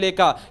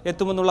മന്ത്രിസഭയിലേക്ക്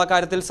എത്തുമെന്നുള്ള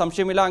കാര്യത്തിൽ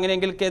സംശയമില്ല.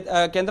 അങ്ങനെയെങ്കിൽ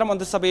കേന്ദ്ര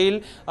മന്ത്രിസഭയിൽ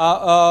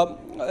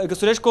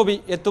സുരേഷ് ഗോപി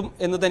എത്തും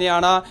എന്ന്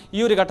തന്നെയാണ് ഈ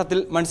ഒരു ഘട്ടത്തിൽ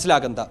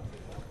മനസ്സിലാകുന്നത്.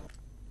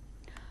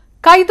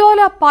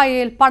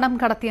 കൈതോലപ്പായയിൽ പണം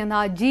കടത്തിയെന്ന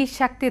G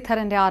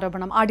ശക്തിധരന്റെ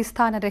ആരോപണം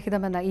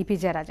അടിസ്ഥാനരഹിതമെന്ന് EP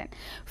ജയരാജൻ.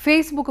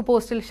 ഫേസ്ബുക്ക്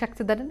പോസ്റ്റിൽ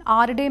ശക്തിധരൻ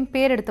ആരുടെയും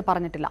പേരെടുത്ത്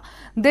പറഞ്ഞിട്ടില്ല.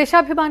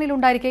 ദേശാഭിമാനിയിൽ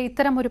ഉണ്ടായിരിക്കെ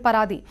ഇത്തരം ഒരു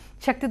പരാതി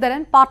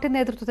ശക്തിധരൻ പാർട്ടി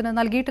നേതൃത്വത്തിന്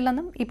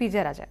നൽകിയിട്ടില്ലെന്നും EP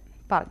ജയരാജൻ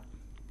പറഞ്ഞു.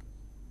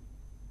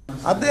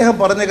 അദ്ദേഹം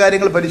പറഞ്ഞ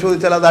കാര്യങ്ങൾ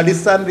പരിശോധിച്ചാൽ അത്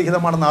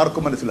അടിസ്ഥാനരഹിതമാണെന്ന്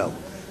ആർക്കും മനസ്സിലാവും.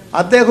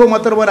 അദ്ദേഹവും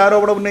അത്തരമൊരു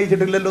ആരോപണം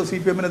ഉന്നയിച്ചിട്ടില്ലല്ലോ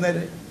CPM-ന്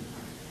നേരെ.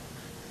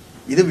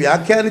 ഇത്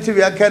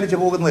വ്യാഖ്യാനിച്ച്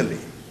പോകുന്നതല്ലേ.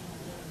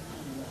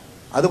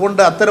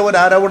 അതുകൊണ്ട് അത്തരമൊരു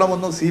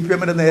ആരോപണമൊന്നും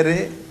CPM-ന് നേരെ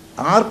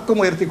ആർക്കും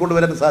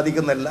ഉയർത്തിക്കൊണ്ടുവരാൻ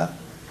സാധിക്കുന്നില്ല.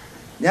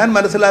 ഞാൻ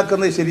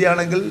മനസ്സിലാക്കുന്നത്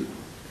ശരിയാണെങ്കിൽ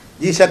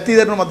ഈ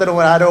ശക്തിധരനും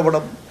അത്തരമൊരു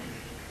ആരോപണം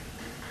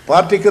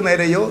പാർട്ടിക്ക്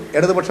നേരെയോ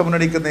ഇടതുപക്ഷ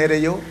മുന്നണിക്ക്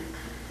നേരെയോ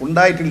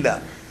ഉണ്ടായിട്ടില്ല.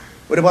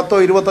 ഒരു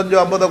 10, 25,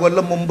 50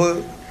 കൊല്ലം മുമ്പ്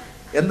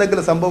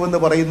എന്തെങ്കിലും സംഭവം എന്ന്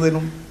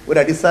പറയുന്നതിനും ഒരു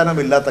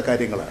അടിസ്ഥാനമില്ലാത്ത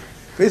കാര്യങ്ങളാണ്.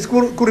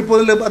 ഫേസ്ബുക്ക്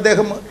കുറിപ്പിൽ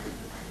അദ്ദേഹം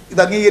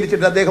ഇത്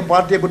അംഗീകരിച്ചിട്ട് അദ്ദേഹം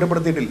പാർട്ടിയെ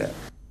കുറ്റപ്പെടുത്തിയിട്ടില്ല.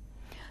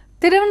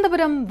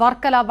 തിരുവനന്തപുരം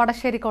വർക്കല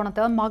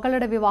വടശ്ശേരിക്കോണത്ത്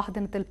മകളുടെ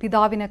വിവാഹദിനത്തിൽ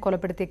പിതാവിനെ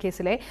കൊലപ്പെടുത്തിയ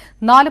കേസിലെ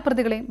 4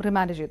 പ്രതികളെയും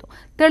റിമാൻഡ് ചെയ്തു.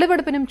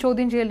 തെളിവെടുപ്പിനും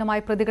ചോദ്യം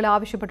ചെയ്യലിനുമായി പ്രതികളെ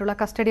ആവശ്യപ്പെട്ടുള്ള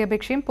കസ്റ്റഡി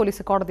അപേക്ഷയും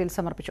പോലീസ് കോടതിയിൽ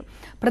സമർപ്പിച്ചു.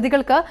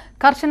 പ്രതികൾക്ക്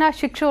കർശന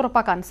ശിക്ഷ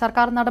ഉറപ്പാക്കാൻ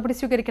സർക്കാർ നടപടി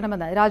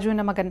സ്വീകരിക്കണമെന്ന്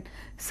രാജുവിന്റെ മകൻ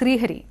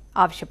ശ്രീഹരി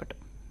ആവശ്യപ്പെട്ടു.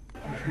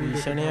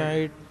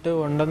 ഭീഷണിയായിട്ട്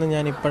ഉണ്ടെന്ന്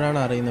ഞാൻ ഇപ്പോഴാണ്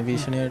അറിയുന്നത്.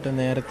 ഭീഷണിയായിട്ട്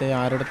നേരത്തെ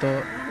ആരുടെടുത്തോ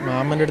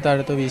മാമൻ്റെ അടുത്ത്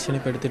ആരുടെത്തോ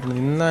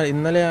ഭീഷണിപ്പെടുത്തിയിട്ടുണ്ട്.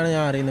 ഇന്നലെയാണ്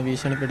ഞാൻ അറിയുന്നത്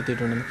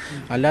ഭീഷണിപ്പെടുത്തിയിട്ടുണ്ടെന്ന്.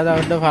 അല്ലാതെ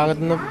അവരുടെ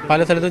ഭാഗത്തുനിന്ന് പല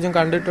സ്ഥലത്ത് വെച്ചും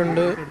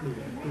കണ്ടിട്ടുണ്ട്,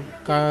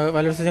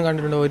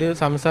 ഒരു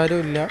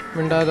സംസാരവും ഇല്ല,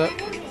 മിണ്ടാതെ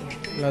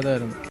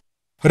ഉള്ളതായിരുന്നു.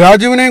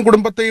 രാജീവിനെയും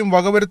കുടുംബത്തെയും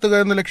വകവരുത്തുക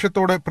എന്ന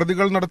ലക്ഷ്യത്തോടെ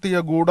പ്രതികൾ നടത്തിയ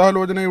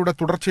ഗൂഢാലോചനയുടെ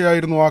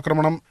തുടർച്ചയായിരുന്നു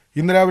ആക്രമണം.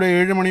 ഇന്ന് രാവിലെ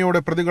 7 മണിയോടെ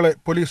പ്രതികളെ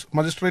പോലീസ്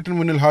മജിസ്ട്രേറ്റിന്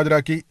മുന്നിൽ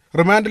ഹാജരാക്കി.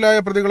 റിമാൻഡിലായ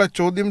പ്രതികളെ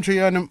ചോദ്യം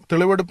ചെയ്യാനും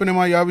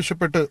തെളിവെടുപ്പിനുമായി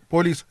ആവശ്യപ്പെട്ട്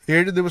പോലീസ്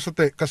 7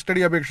 ദിവസത്തെ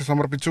കസ്റ്റഡി അപേക്ഷ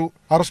സമർപ്പിച്ചു.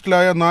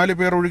 അറസ്റ്റിലായ 4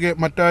 പേർ ഒഴികെ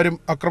മറ്റാരും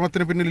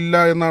അക്രമത്തിന് പിന്നിലില്ല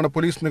എന്നാണ്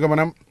പോലീസ്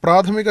നിഗമനം.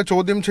 പ്രാഥമിക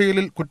ചോദ്യം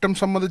ചെയ്യലിൽ കുറ്റം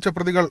സമ്മതിച്ച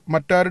പ്രതികൾ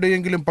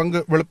മറ്റാരുടെയെങ്കിലും പങ്ക്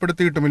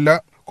വെളിപ്പെടുത്തിയിട്ടുമില്ല.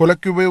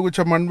 കൊലയ്ക്കുപയോഗിച്ച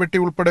മൺവെട്ടി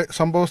ഉൾപ്പെടെ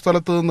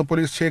സംഭവസ്ഥലത്ത് നിന്ന്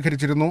പോലീസ്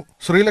ശേഖരിച്ചിരുന്നു.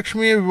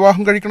 ശ്രീലക്ഷ്മിയെ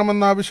വിവാഹം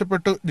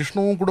കഴിക്കണമെന്നാവശ്യപ്പെട്ട്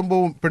ജിഷ്ണുവും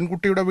കുടുംബവും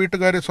പെൺകുട്ടിയുടെ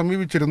വീട്ടുകാരെ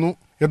സമീപിച്ചിരുന്നു.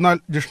 എന്നാൽ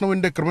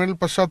ജിഷ്ണുവിന്റെ ക്രിമിനൽ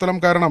പശ്ചാത്തലം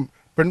കാരണം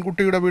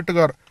പെൺകുട്ടിയുടെ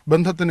വീട്ടുകാർ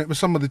ബന്ധത്തിന്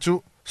വിസമ്മതിച്ചു.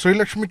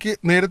 ശ്രീലക്ഷ്മിക്ക്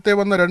നേരത്തെ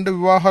വന്ന 2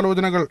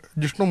 വിവാഹാലോചനകൾ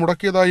ജിഷ്ണു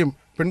മുടക്കിയതായും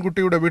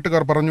പെൺകുട്ടിയുടെ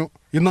വീട്ടുകാർ പറഞ്ഞു.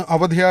 ഇന്ന്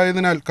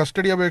അവധിയായതിനാൽ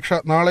കസ്റ്റഡി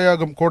അപേക്ഷ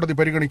നാളെയാകും കോടതി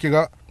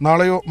പരിഗണിക്കുക.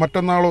 നാളെയോ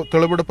മറ്റന്നാളോ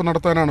തെളിവെടുപ്പ്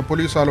നടത്താനാണ്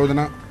പോലീസ്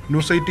ആലോചന.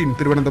 ന്യൂസ് 18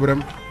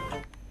 തിരുവനന്തപുരം.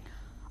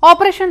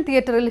 ഓപ്പറേഷൻ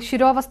തിയേറ്ററിൽ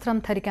ശിരോവസ്ത്രം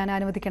ധരിക്കാൻ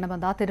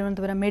അനുവദിക്കണമെന്ന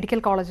തിരുവനന്തപുരം മെഡിക്കൽ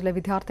കോളേജിലെ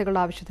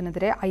വിദ്യാർത്ഥികളുടെ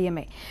ആവശ്യത്തിനെതിരെ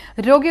IMA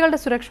രോഗികളുടെ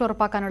സുരക്ഷ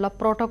ഉറപ്പാക്കാനുള്ള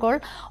പ്രോട്ടോകോൾ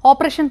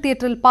ഓപ്പറേഷൻ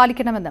തിയേറ്ററിൽ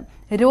പാലിക്കണമെന്നും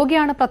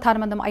രോഗിയാണ്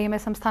പ്രധാനമെന്നും IMA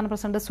സംസ്ഥാന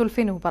പ്രസിഡന്റ്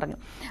സുൽഫിനു പറഞ്ഞു.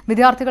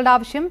 വിദ്യാർത്ഥികളുടെ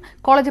ആവശ്യം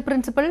കോളേജ്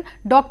പ്രിൻസിപ്പൽ,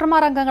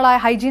 ഡോക്ടർമാർ അംഗങ്ങളായ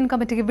ഹൈജീൻ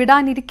കമ്മിറ്റിക്ക്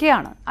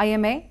വിടാനിരിക്കെയാണ്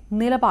IMA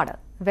നിലപാട്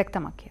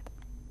വ്യക്തമാക്കിയത്.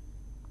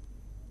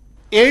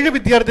 7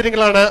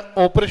 വിദ്യാർത്ഥിനികളാണ്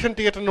ഓപ്പറേഷൻ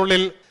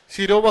തിയേറ്ററിനുള്ളിൽ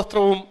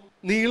ശിരോവസ്ത്രവും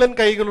നീളൻ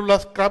കൈകളുള്ള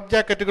സ്ക്രബ്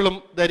ജാക്കറ്റുകളും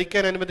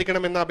ധരിക്കാൻ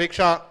അനുവദിക്കണമെന്ന അപേക്ഷ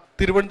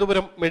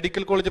തിരുവനന്തപുരം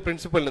മെഡിക്കൽ കോളേജ്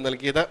പ്രിൻസിപ്പലിന്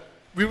നൽകിയത്.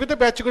 വിവിധ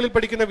ബാച്ചുകളിൽ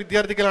പഠിക്കുന്ന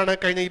വിദ്യാർത്ഥികളാണ്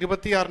കഴിഞ്ഞ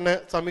 26-ന്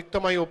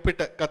സംയുക്തമായി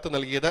ഒപ്പിട്ട് കത്ത്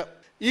നൽകിയത്.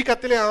 ഈ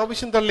കത്തിലെ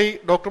ആവശ്യം തള്ളി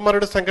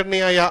ഡോക്ടർമാരുടെ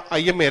സംഘടനയായ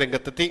IMA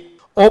രംഗത്തെത്തി.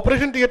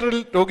 ഓപ്പറേഷൻ തിയേറ്ററിൽ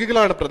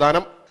രോഗികളാണ്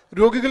പ്രധാനം.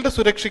 രോഗികളുടെ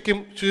സുരക്ഷയ്ക്കും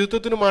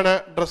ശുചിത്വത്തിനുമാണ്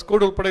ഡ്രസ്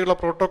കോഡ് ഉൾപ്പെടെയുള്ള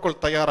പ്രോട്ടോകോൾ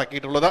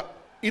തയ്യാറാക്കിയിട്ടുള്ളത്.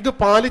 ഇത്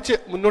പാലിച്ച്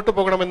മുന്നോട്ടു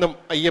പോകണമെന്നും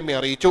IMA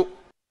അറിയിച്ചു.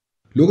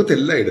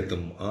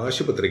 ലോകത്തെല്ലായിടത്തും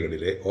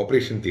ആശുപത്രികളിലെ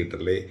ഓപ്പറേഷൻ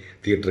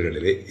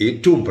തിയേറ്ററുകളിലെ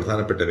ഏറ്റവും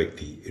പ്രധാനപ്പെട്ട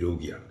വ്യക്തി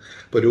രോഗിയാണ്.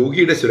 അപ്പോൾ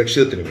രോഗിയുടെ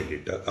സുരക്ഷിതത്തിന്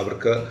വേണ്ടിയിട്ട്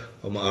അവർക്ക്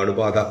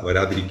അണുബാധ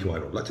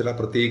വരാതിരിക്കുവാനുള്ള ചില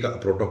പ്രത്യേക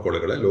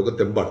പ്രോട്ടോക്കോളുകൾ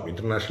ലോകത്തെമ്പാടും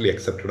ഇന്റർനാഷണലി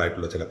അക്സെപ്റ്റഡ്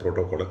ആയിട്ടുള്ള ചില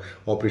പ്രോട്ടോക്കോൾ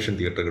ഓപ്പറേഷൻ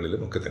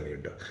തിയേറ്ററുകളിലും ഒക്കെ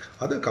തന്നെയുണ്ട്.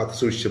 അത്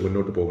കാത്തുസൂക്ഷിച്ച്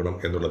മുന്നോട്ട് പോകണം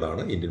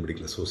എന്നുള്ളതാണ് ഇന്ത്യൻ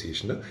മെഡിക്കൽ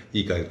അസോസിയേഷന്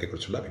ഈ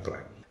കാര്യത്തെക്കുറിച്ചുള്ള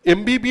അഭിപ്രായം.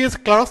 MBBS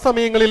ക്ലാസ്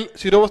സമയങ്ങളിൽ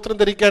ശിരോവസ്ത്രം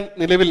ധരിക്കാൻ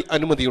നിലവിൽ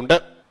അനുമതിയുണ്ട്.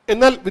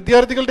 എന്നാൽ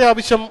വിദ്യാർത്ഥികളുടെ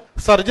ആവശ്യം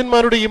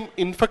സർജന്മാരുടെയും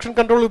ഇൻഫെക്ഷൻ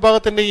കൺട്രോൾ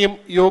വിഭാഗത്തിന്റെയും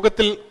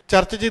യോഗത്തിൽ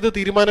ചർച്ച ചെയ്ത്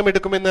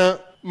തീരുമാനമെടുക്കുമെന്ന്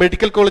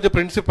മെഡിക്കൽ കോളേജ്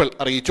പ്രിൻസിപ്പൽ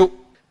അറിയിച്ചു.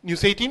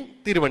 ന്യൂസ് 18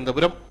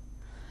 തിരുവനന്തപുരം.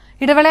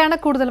 ഇടവേളയാണ്.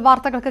 കൂടുതൽ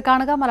വാർത്തകൾക്ക്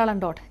കാണുക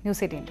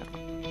malayalam.news18.com.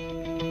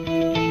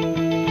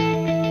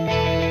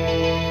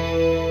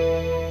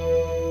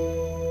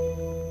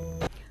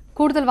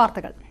 കൂടുതൽ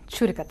വാർത്തകൾ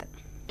ചുരുക്കത്തിൽ.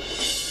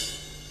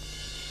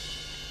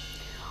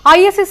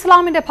 IS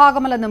ഇസ്ലാമിന്റെ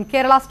ഭാഗമല്ലെന്നും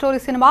കേരള സ്റ്റോറി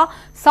സിനിമ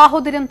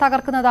സാഹോദര്യം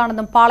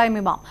തകർക്കുന്നതാണെന്നും പാളയം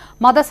ഇമാം.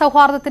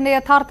 മതസൗഹാർദ്ദത്തിന്റെ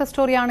യഥാർത്ഥ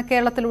സ്റ്റോറിയാണ്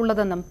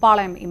കേരളത്തിലുള്ളതെന്നും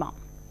പാളയം ഇമാം.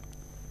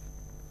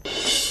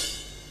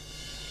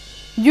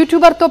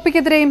 യൂട്യൂബർ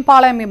തൊപ്പിക്കെതിരെയും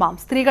പാളയം ഇമാം.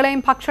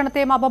 സ്ത്രീകളെയും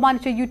ഭക്ഷണത്തെയും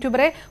അപമാനിച്ച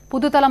യൂട്യൂബറെ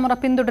പുതുതലമുറ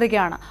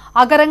പിന്തുടരുകയാണ്.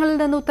 അകരങ്ങളിൽ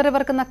നിന്ന്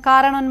ഉത്തരവിറക്കുന്ന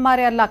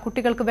കാരണന്മാരെ അല്ല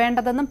കുട്ടികൾക്ക്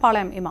വേണ്ടതെന്നും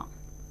പാളയം ഇമാം.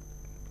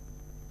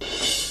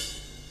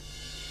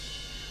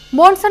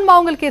 മോൺസൺ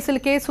മാവുങ്കൽ കേസിൽ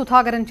കെ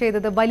സുധാകരൻ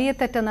ചെയ്തത് വലിയ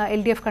തെറ്റെന്ന്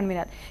LDF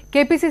കൺവീനർ.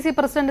 KPCC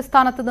പ്രസിഡന്റ്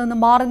സ്ഥാനത്ത് നിന്ന്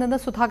മാറി നിന്ന്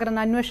സുധാകരൻ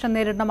അന്വേഷണം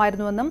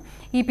നേരിടണമായിരുന്നുവെന്നും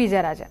EP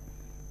ജയരാജൻ.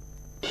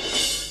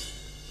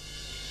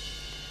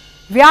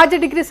 വ്യാജ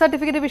ഡിഗ്രി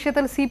സർട്ടിഫിക്കറ്റ്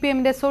വിഷയത്തിൽ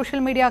CPMന്റെ സോഷ്യൽ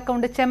മീഡിയ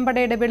അക്കൌണ്ട്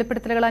ചെമ്പടയുടെ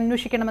വെളിപ്പെടുത്തലുകൾ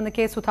അന്വേഷിക്കണമെന്ന്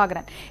കെ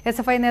സുധാകരൻ.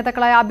 SFI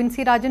നേതാക്കളായ അബിൻ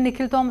സി രാജൻ,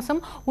 നിഖിൽ തോമസും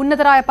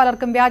ഉന്നതരായ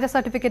പലർക്കും വ്യാജ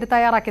സർട്ടിഫിക്കറ്റ്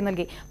തയ്യാറാക്കി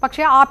നൽകി.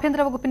 പക്ഷേ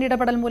ആഭ്യന്തര വകുപ്പിന്റെ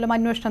ഇടപെടൽ മൂലം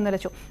അന്വേഷണം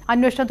നിലച്ചു.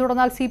 അന്വേഷണം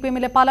തുടർന്നാൽ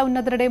CPMലെ പല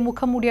ഉന്നതരുടെയും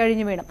മുഖം മൂടി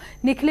അഴിഞ്ഞു വീണും.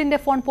 നിഖിലിന്റെ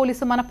ഫോൺ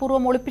പോലീസ്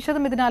മനഃപൂർവ്വം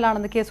ഒളിപ്പിച്ചതും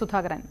ഇതിനാലാണെന്ന് കെ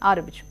സുധാകരൻ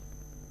ആരോപിച്ചു.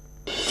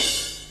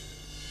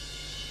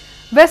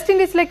 വെസ്റ്റ്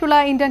ഇൻഡീസിലേക്കുള്ള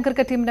ഇന്ത്യൻ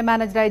ക്രിക്കറ്റ് ടീമിന്റെ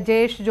മാനേജറായി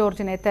ജയേഷ്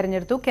ജോർജിനെ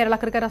തെരഞ്ഞെടുത്തു. കേരള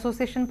ക്രിക്കറ്റ്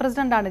അസോസിയേഷൻ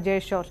പ്രസിഡന്റാണ്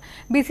ജയേഷ് ജോർജ്.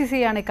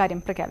 BCCI ആണ് ഇക്കാര്യം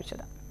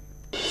പ്രഖ്യാപിച്ചത്.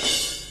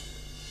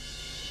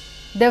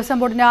 ദേവസ്വം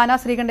ബോർഡിന്റെ ആന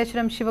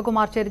ശ്രീകണ്ഠേശ്വരം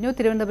ശിവകുമാർ ചെരിഞ്ഞു.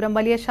 തിരുവനന്തപുരം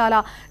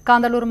വലിയശാല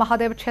കാന്തളൂർ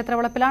മഹാദേവ ക്ഷേത്ര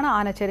വളപ്പിലാണ്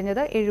ആന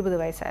ചെരിഞ്ഞത്.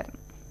 70 വയസ്സായിരുന്നു.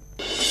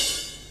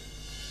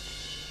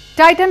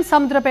 ടൈറ്റൻ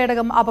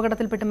സമുദ്രപേടകം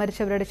അപകടത്തിൽപ്പെട്ട്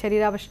മരിച്ചവരുടെ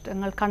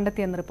ശരീരാവശിഷ്ടങ്ങൾ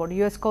കണ്ടെത്തിയെന്ന് റിപ്പോർട്ട്.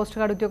 US കോസ്റ്റ്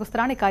ഗാർഡ്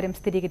ഉദ്യോഗസ്ഥരാണ് ഇക്കാര്യം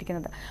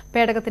സ്ഥിരീകരിക്കുന്നത്.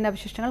 പേടകത്തിന്റെ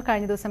അവശിഷ്ടങ്ങൾ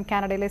കഴിഞ്ഞ ദിവസം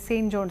കാനഡയിലെ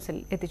സെയിന്റ് ജോൺസിൽ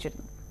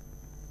എത്തിച്ചിരുന്നു.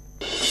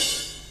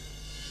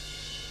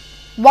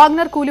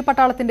 വാഗ്നർ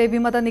കൂലിപ്പട്ടാളത്തിന്റെ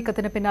വിമത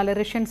നീക്കത്തിന് പിന്നാലെ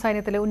റഷ്യൻ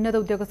സൈന്യത്തിലെ ഉന്നത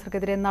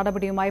ഉദ്യോഗസ്ഥർക്കെതിരെ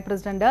നടപടിയുമായി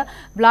പ്രസിഡന്റ്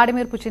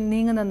വ്ളാഡിമിർ പുടിൻ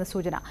നീങ്ങുന്നെന്ന്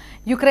സൂചന.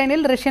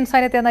 യുക്രൈനിൽ റഷ്യൻ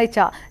സൈന്യത്തെ നയിച്ച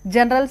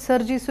ജനറൽ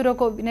സെർജി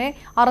സുരോക്കോവിനെ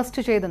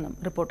അറസ്റ്റ് ചെയ്തെന്നും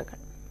റിപ്പോർട്ടുകൾ.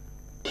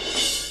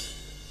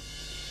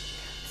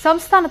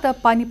 സംസ്ഥാനത്ത്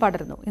പനി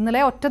പടരുന്നു.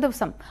 ഇന്നലെ ഒറ്റ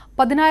ദിവസം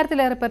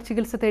 10,000-ലേറെ പേർ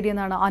ചികിത്സ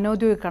തേടിയെന്നാണ്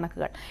അനൌദ്യോഗിക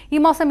കണക്കുകൾ. ഈ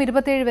മാസം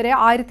 27 വരെ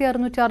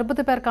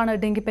 1660 പേർക്കാണ്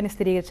ഡെങ്കിപ്പനി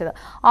സ്ഥിരീകരിച്ചത്.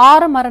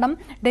 6 മരണം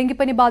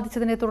ഡെങ്കിപ്പനി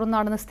ബാധിച്ചതിനെ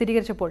തുടർന്നാണെന്ന്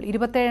സ്ഥിരീകരിച്ചപ്പോൾ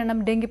 27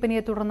 എണ്ണം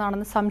ഡെങ്കിപ്പനിയെ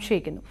തുടർന്നാണെന്ന്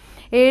സംശയിക്കുന്നു.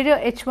 7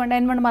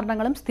 H1N1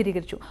 മരണങ്ങളും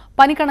സ്ഥിരീകരിച്ചു.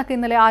 പനിക്കണക്ക്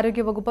ഇന്നലെ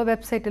ആരോഗ്യവകുപ്പ്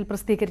വെബ്സൈറ്റിൽ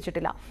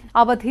പ്രസിദ്ധീകരിച്ചിട്ടില്ല.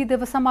 അവധി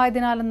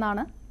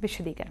ദിവസമായതിനാലെന്നാണ്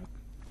വിശദീകരണം.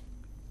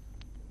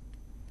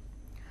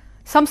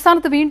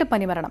 സംസ്ഥാനത്ത് വീണ്ടും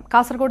പനിമരണം.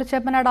 കാസർഗോഡ്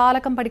ചേപ്പനാട്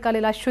ആലക്കം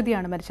പടിക്കാലിൽ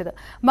അശ്വതിയാണ് മരിച്ചത്.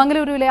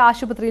 മംഗളൂരുവിലെ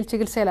ആശുപത്രിയിൽ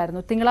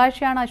ചികിത്സയിലായിരുന്നു.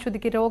 തിങ്കളാഴ്ചയാണ്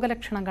അശ്വതിക്ക്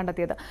രോഗലക്ഷണം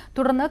കണ്ടെത്തിയത്.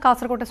 തുടർന്ന്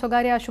കാസർഗോട്ടെ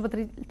സ്വകാര്യ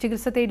ആശുപത്രിയിൽ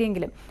ചികിത്സ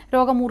തേടിയെങ്കിലും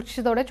രോഗം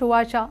മൂർച്ഛിച്ചതോടെ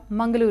ചൊവ്വാഴ്ച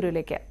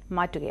മംഗളൂരുവിലേക്ക്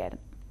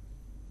മാറ്റുകയായിരുന്നു.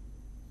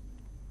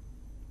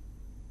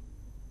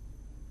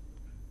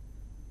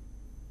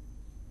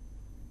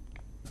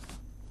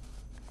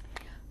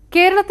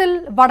 കേരളത്തിൽ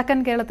വടക്കൻ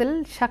കേരളത്തിൽ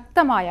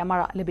ശക്തമായ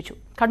മഴ ലഭിച്ചു.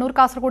 കണ്ണൂർ,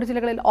 കാസർഗോഡ്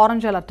ജില്ലകളിൽ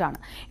ഓറഞ്ച് അലർട്ടാണ്.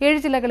 7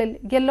 ജില്ലകളിൽ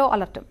യെല്ലോ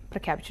അലർട്ടും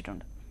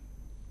പ്രഖ്യാപിച്ചിട്ടുണ്ട്.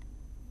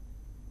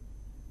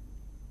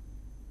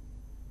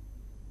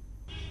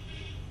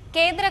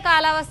 കേന്ദ്ര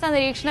കാലാവസ്ഥാ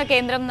നിരീക്ഷണ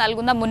കേന്ദ്രം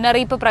നൽകുന്ന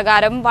മുന്നറിയിപ്പ്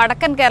പ്രകാരം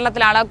വടക്കൻ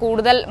കേരളത്തിലാണ്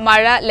കൂടുതൽ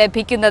മഴ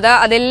ലഭിക്കുന്നത്.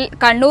 അതിൽ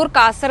കണ്ണൂർ,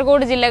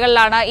 കാസർഗോഡ്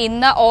ജില്ലകളിലാണ്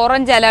ഇന്ന്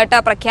ഓറഞ്ച് അലർട്ട്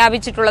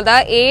പ്രഖ്യാപിച്ചിട്ടുള്ളത്.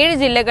 7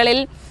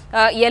 ജില്ലകളിൽ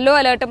യെല്ലോ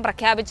അലർട്ടും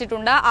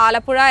പ്രഖ്യാപിച്ചിട്ടുണ്ട്.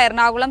 ആലപ്പുഴ,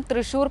 എറണാകുളം,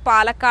 തൃശൂർ,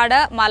 പാലക്കാട്,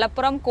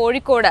 മലപ്പുറം,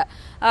 കോഴിക്കോട്,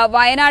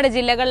 വയനാട്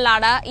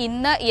ജില്ലകളിലാണ്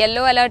ഇന്ന്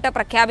യെല്ലോ അലർട്ട്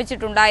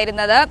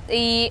പ്രഖ്യാപിച്ചിട്ടുണ്ടായിരുന്നത്.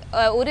 ഈ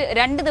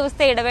 2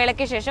 ദിവസത്തെ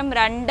ഇടവേളയ്ക്ക് ശേഷം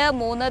 2,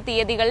 3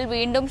 തീയതികളിൽ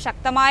വീണ്ടും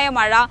ശക്തമായ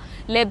മഴ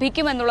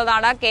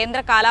ലഭിക്കുമെന്നുള്ളതാണ്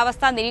കേന്ദ്ര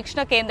കാലാവസ്ഥാ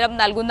നിരീക്ഷണ കേന്ദ്രം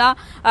നൽകുന്ന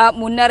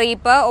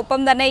മുന്നറിയിപ്പ്.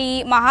 ഒപ്പം തന്നെ ഈ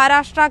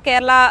മഹാരാഷ്ട്ര,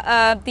 കേരള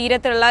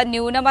തീരത്തുള്ള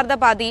ന്യൂനമർദ്ദ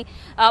പാതി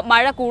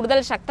മഴ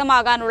കൂടുതൽ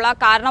ശക്തമാകാനുള്ള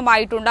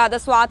കാരണമായിട്ടുണ്ട്. അത്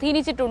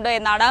സ്വാധീനിച്ചിട്ടുണ്ട്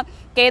എന്നാണ്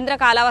കേന്ദ്ര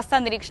കാലാവസ്ഥാ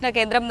നിരീക്ഷണ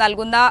കേന്ദ്രം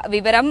നൽകുന്ന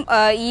വിവരം.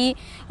 ഈ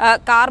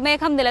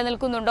കാർമേഘം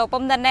നിലനിൽക്കുന്നുണ്ട്.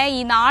 ഒപ്പം തന്നെ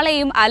ഈ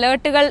നാളെയും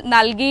അലേർട്ടുകൾ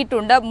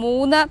നൽകിയിട്ടുണ്ട്.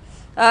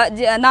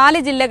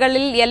 4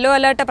 ജില്ലകളിൽ യെല്ലോ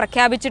അലർട്ട്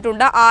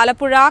പ്രഖ്യാപിച്ചിട്ടുണ്ട്.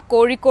 ആലപ്പുഴ,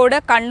 കോഴിക്കോട്,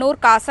 കണ്ണൂർ,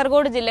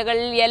 കാസർഗോഡ്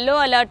ജില്ലകളിൽ യെല്ലോ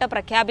അലർട്ട്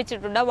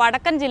പ്രഖ്യാപിച്ചിട്ടുണ്ട്.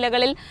 വടക്കൻ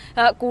ജില്ലകളിൽ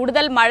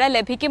കൂടുതൽ മഴ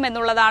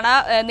ലഭിക്കുമെന്നുള്ളതാണ്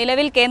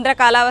നിലവിൽ കേന്ദ്ര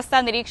കാലാവസ്ഥാ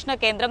നിരീക്ഷണ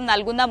കേന്ദ്രം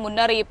നൽകുന്ന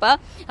മുന്നറിയിപ്പ്.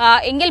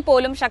 എങ്കിൽ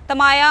പോലും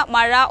ശക്തമായ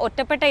മഴ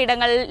ഒറ്റപ്പെട്ട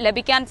ഇടങ്ങളിൽ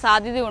ലഭിക്കാൻ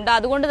സാധ്യതയുണ്ട്.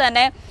 അതുകൊണ്ട്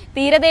തന്നെ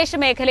തീരദേശ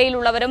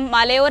മേഖലയിലുള്ളവരും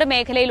മലയോര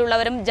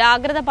മേഖലയിലുള്ളവരും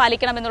ജാഗ്രത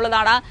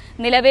പാലിക്കണമെന്നുള്ളതാണ്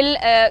നിലവിൽ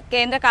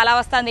കേന്ദ്ര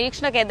കാലാവസ്ഥാ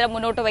നിരീക്ഷണ കേന്ദ്രം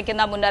മുന്നോട്ട്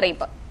വയ്ക്കുന്ന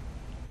മുന്നറിയിപ്പ്.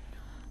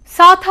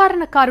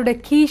 സാധാരണക്കാരുടെ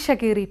കീശ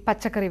കീറി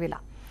പച്ചക്കറി വില.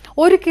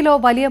 1 കിലോ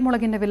വലിയ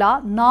മുളകിന്റെ വില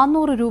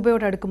 400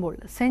 രൂപയോടടുക്കുമ്പോൾ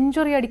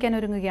സെഞ്ചുറി അടിക്കാൻ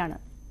ഒരുങ്ങുകയാണ്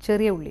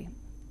ചെറിയ ഉള്ളി.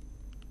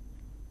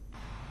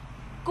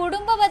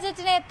 കുടുംബ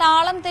ബജറ്റിനെ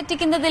താളം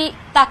തെറ്റിക്കുന്നതിൽ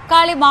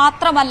തക്കാളി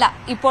മാത്രമല്ല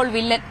ഇപ്പോൾ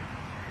വില്ലൻ.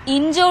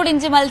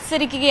 ഇഞ്ചോടിഞ്ച്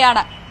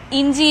മത്സരിക്കുകയാണ്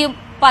ഇഞ്ചിയും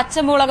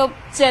പച്ചമുളകും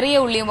ചെറിയ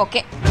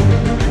ഉള്ളിയുമൊക്കെ.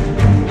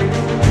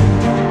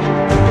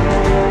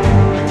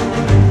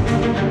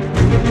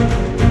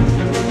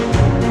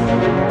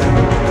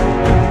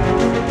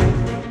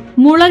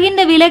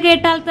 മുളകിന്റെ വില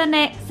കേട്ടാൽ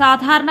തന്നെ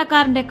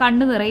സാധാരണക്കാരന്റെ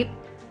കണ്ണു നിറയും.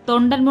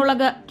 തൊണ്ടൻ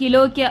മുളക്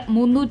കിലോയ്ക്ക്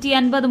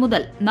 350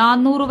 മുതൽ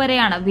 400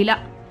 വരെയാണ് വില.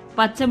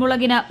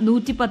 പച്ചമുളകിന്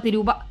 110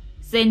 രൂപ.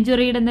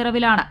 സെഞ്ചുറിയുടെ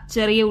നിറവിലാണ്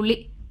ചെറിയ ഉള്ളി.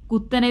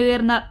 കുത്തനെ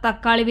ഉയർന്ന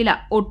തക്കാളി വില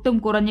ഒട്ടും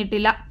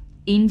കുറഞ്ഞിട്ടില്ല.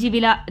 ഇഞ്ചി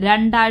വില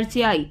 2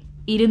 ആഴ്ചയായി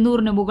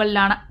 200-ന്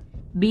മുകളിലാണ്.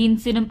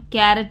 ബീൻസിനും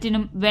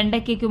ക്യാരറ്റിനും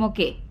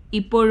വെണ്ടയ്ക്കുമൊക്കെ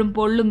ഇപ്പോഴും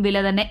പൊള്ളും വില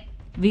തന്നെ.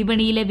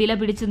 വിപണിയിലെ വില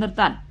പിടിച്ചു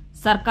നിർത്താൻ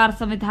സർക്കാർ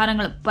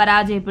സംവിധാനങ്ങളും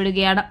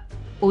പരാജയപ്പെടുകയാണ്.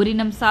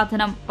 ഒരിനം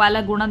സാധനം പല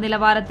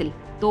ഗുണനിലവാരത്തിൽ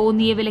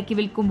തോന്നിയ വിലയ്ക്ക്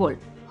വിൽക്കുമ്പോൾ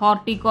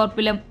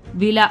ഹോർട്ടികോർപ്പിലും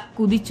വില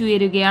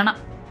കുതിച്ചുയരുകയാണ്.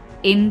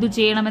 എന്തു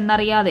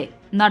ചെയ്യണമെന്നറിയാതെ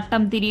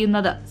നട്ടം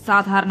തിരിയുന്നത്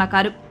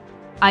സാധാരണക്കാരും.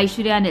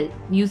 ഐശ്വര്യാനിൽ,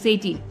 ന്യൂസ്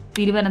 18,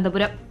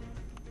 തിരുവനന്തപുരം.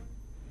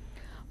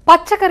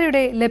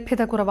 പച്ചക്കറിയുടെ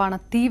ലഭ്യത കുറവാണ്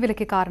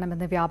തീവിലയ്ക്ക്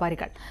കാരണമെന്ന്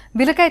വ്യാപാരികൾ.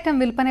 വിലക്കയറ്റം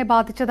വിൽപ്പനയെ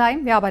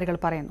ബാധിച്ചതായും വ്യാപാരികൾ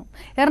പറയുന്നു.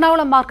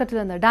 എറണാകുളം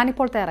മാർക്കറ്റിൽ നിന്ന്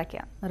ഡാനിപ്പോൾ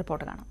തയ്യാറാക്കിയ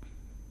റിപ്പോർട്ട് കാണാം.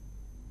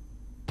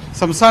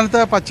 സംസ്ഥാനത്ത്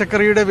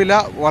പച്ചക്കറിയുടെ വില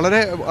വളരെ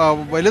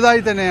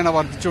വലുതായി തന്നെയാണ്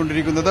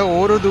വർദ്ധിച്ചുകൊണ്ടിരിക്കുന്നത്.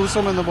 ഓരോ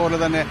ദിവസവും എന്ന പോലെ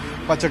തന്നെ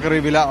പച്ചക്കറി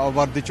വില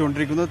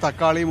വർദ്ധിച്ചുകൊണ്ടിരിക്കുന്നത്.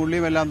 തക്കാളിയും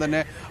ഉള്ളിയും എല്ലാം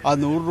തന്നെ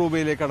 100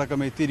 രൂപയിലേക്കടക്കം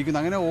എത്തിയിരിക്കുന്നു.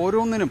 അങ്ങനെ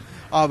ഓരോന്നിനും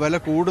വില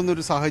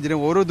കൂടുന്നൊരു സാഹചര്യം.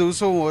 ഓരോ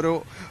ദിവസവും ഓരോ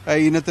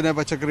ഇനത്തിന്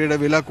പച്ചക്കറിയുടെ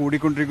വില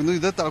കൂടിക്കൊണ്ടിരിക്കുന്നു.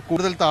 ഇത്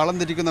കൂടുതൽ താളം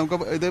തെറ്റിക്കും. നമുക്ക്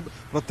ഇത്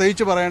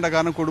പ്രത്യേകിച്ച് പറയേണ്ട,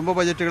 കാരണം കുടുംബ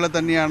ബജറ്റുകളെ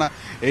തന്നെയാണ്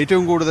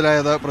ഏറ്റവും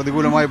കൂടുതലായത്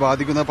പ്രതികൂലമായി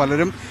ബാധിക്കുന്നത്.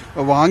 പലരും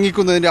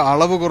വാങ്ങിക്കുന്നതിൻ്റെ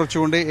അളവ്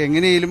കുറച്ചുകൊണ്ട്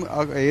എങ്ങനെയും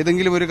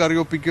ഏതെങ്കിലും ഒരു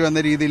കറി ഒപ്പിക്കുക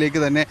എന്ന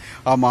രീതിയിലേക്ക് തന്നെ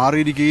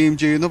മാറിയിരിക്കുകയും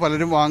ചെയ്യുന്നു.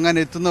 പലരും വാങ്ങാൻ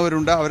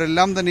എത്തുന്നവരുണ്ട്.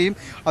 അവരെല്ലാം തന്നെയും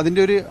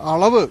അതിൻ്റെ ഒരു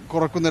അളവ്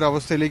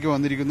കുറക്കുന്നൊരവസ്ഥയിലേക്ക്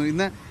വന്നിരിക്കുന്നു.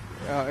 ഇന്ന്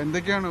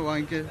എന്തൊക്കെയാണ്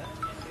വാങ്ങിക്കുക?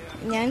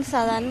 ഞാൻ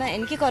സാധാരണ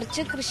എനിക്ക്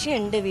കുറച്ച്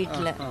കൃഷിയുണ്ട്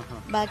വീട്ടില്.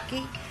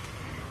 ബാക്കി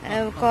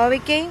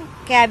കോവയ്ക്കയും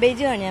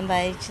ക്യാബേജുമാണ് ഞാൻ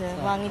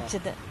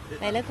വാങ്ങിച്ചത്.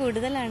 വില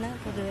കൂടുതലാണ്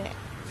പൊതുവെ.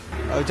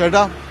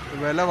 ചേട്ടാ,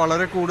 വില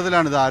വളരെ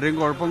കൂടുതലാണ്. ഇത് ആരെയും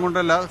കുഴപ്പം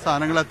കൊണ്ടല്ല,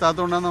 സാധനങ്ങൾ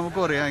എത്താത്തതുകൊണ്ടാണ് നമുക്ക്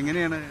പറയാം.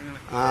 എങ്ങനെയാണ്?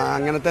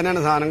 അങ്ങനെ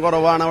തന്നെയാണ്. സാധനം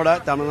കുറവാണ് അവിടെ.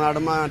 തമിഴ്നാട്,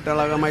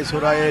 മറ്റുള്ള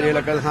മൈസൂർ ആ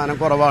ഏരിയയിലൊക്കെ സാധനം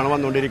കുറവാണ്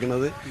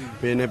വന്നുകൊണ്ടിരിക്കുന്നത്.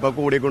 പിന്നെ ഇപ്പോൾ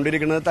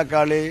കൂടിക്കൊണ്ടിരിക്കുന്നത്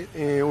തക്കാളി,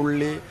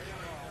 ഉള്ളി,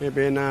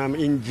 പിന്നെ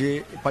ഇഞ്ചി,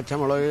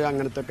 പച്ചമുളക്,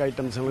 അങ്ങനത്തെ ഒക്കെ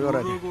ഐറ്റംസുകൾ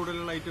കുറേ.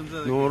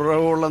 100 രൂപ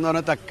കൂടുതലെന്ന്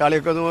പറഞ്ഞാൽ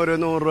തക്കാളിയൊക്കെ ഒരു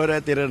 100 രൂപ വരെ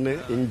എത്തിയിട്ടുണ്ട്.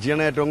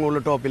 ഇഞ്ചിയാണ് ഏറ്റവും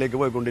കൂടുതൽ ടോപ്പിലേക്ക്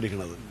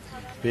പോയിക്കൊണ്ടിരിക്കുന്നത്.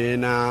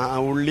 പിന്നെ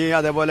ഉള്ളി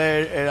അതേപോലെ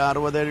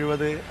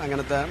 60-70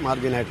 അങ്ങനത്തെ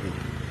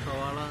മാർജിനായിട്ടുണ്ട്.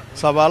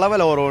 സവാള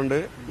വില കുറവുണ്ട്.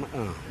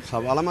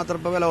 സവാള മാത്രം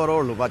ഇപ്പോൾ വില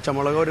കുറവുള്ളൂ.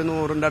 പച്ചമുളക് ഒരു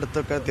 100ന്റെ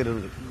അടുത്തൊക്കെ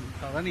തരുന്നുണ്ട്.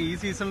 ഈ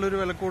സീസണിൽ ഒരു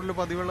വില കൂടുതൽ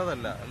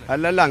പതിവുള്ളതല്ല.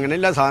 അല്ലല്ല,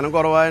 അങ്ങനെയില്ല. സാധനം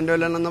കുറവായതിൻ്റെ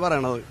വിലയെന്ന്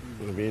പറയണത്.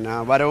 പിന്നെ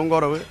വരവും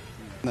കുറവ്.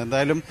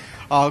 എന്തായാലും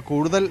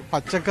കൂടുതൽ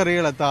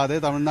പച്ചക്കറികൾ എത്താതെ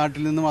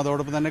തമിഴ്നാട്ടിൽ നിന്നും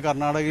അതോടൊപ്പം തന്നെ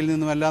കർണാടകയിൽ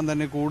നിന്നുമെല്ലാം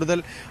തന്നെ കൂടുതൽ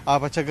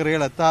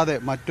പച്ചക്കറികൾ എത്താതെ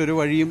മറ്റൊരു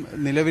വഴിയും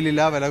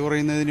നിലവിലില്ല. വില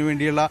കുറയുന്നതിന്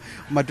വേണ്ടിയുള്ള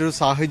മറ്റൊരു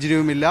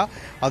സാഹചര്യവുമില്ല.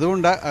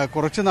 അതുകൊണ്ട്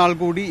കുറച്ച് നാൾ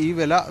കൂടി ഈ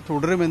വില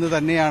തുടരുമെന്ന്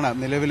തന്നെയാണ്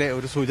നിലവിലെ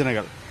ഒരു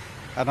സൂചനകൾ.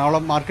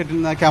 എറണാകുളം മാർക്കറ്റിൽ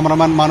നിന്ന്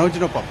ക്യാമറമാൻ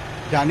മനോജിനൊപ്പം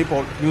ജാനി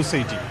പോൾ, ന്യൂസ്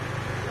 18.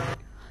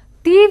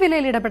 തീ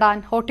വിലയിൽ ഇടപെടാൻ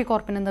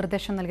ഹോർട്ടികോർപ്പിന്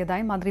നിർദ്ദേശം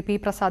നൽകിയതായി മന്ത്രി പി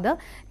പ്രസാദ്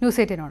ന്യൂസ്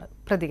 18നോട്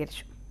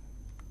പ്രതികരിച്ചു.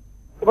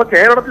 ഇപ്പൊ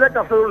കേരളത്തിലെ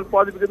കർഷകർ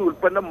ഉത്പാദിപ്പിക്കുന്ന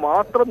ഉൽപ്പന്നം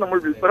മാത്രം നമ്മൾ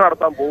വിൽപ്പന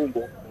നടത്താൻ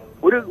പോകുമ്പോൾ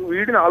ഒരു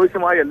വീടിന്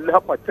ആവശ്യമായ എല്ലാ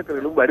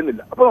പച്ചക്കറികളും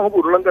വരുന്നില്ല. അപ്പൊ നമുക്ക്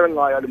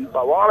ഉരുളൻകിഴങ്ങായാലും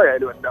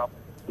സവാളയായാലും എല്ലാം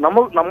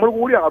നമ്മൾ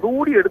കൂടി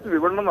അതുകൂടി എടുത്ത്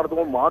വിപണനം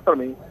നടത്തുമ്പോൾ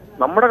മാത്രമേ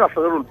നമ്മുടെ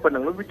കർഷകരുടെ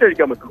ഉൽപ്പന്നങ്ങൾ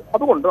വിറ്റഴിക്കാൻ പറ്റുള്ളൂ.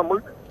 അതുകൊണ്ട് നമ്മൾ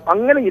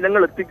അങ്ങനെ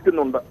ഇനങ്ങൾ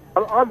എത്തിക്കുന്നുണ്ട്,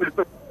 അത് ആ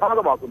വിൽപ്പന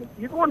ഭാഗമാക്കുന്നു.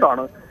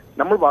 ഇതുകൊണ്ടാണ്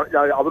നമ്മൾ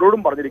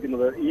അവരോടും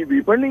പറഞ്ഞിരിക്കുന്നത് ഈ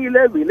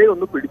വിപണിയിലെ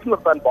വിലയൊന്ന് പിടിച്ചു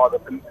നിർത്താൻ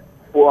പാകത്തിൽ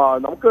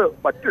നമുക്ക്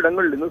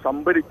മറ്റിടങ്ങളിൽ നിന്ന്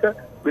സംഭരിച്ച്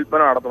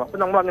വിൽപ്പന നടത്തണം. അപ്പൊ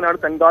നമ്മൾ അങ്ങനെയാണ്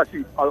തെങ്കാശി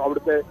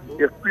അവിടുത്തെ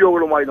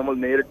FPOകളുമായി നമ്മൾ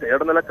നേരിട്ട്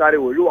ഇടനിലക്കാരെ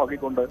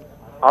ഒഴിവാക്കിക്കൊണ്ട്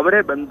അവരെ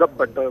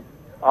ബന്ധപ്പെട്ട്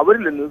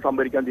അവരിൽ നിന്ന്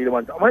സംഭരിക്കാൻ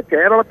തീരുമാനിച്ചു. അങ്ങനെ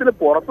കേരളത്തിന്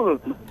പുറത്തു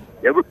നിന്നും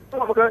എവിടെ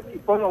നമുക്ക്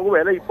നമുക്ക്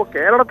വില ഇപ്പോൾ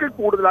കേരളത്തിൽ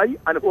കൂടുതലായി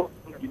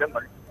അനുഭവപ്പെടുന്ന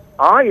ഇനങ്ങൾ,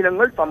 ആ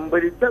ഇനങ്ങൾ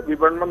സംഭരിച്ച്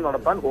വിപണനം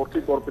നടത്താൻ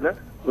ഹോർട്ടികോർപ്പിന്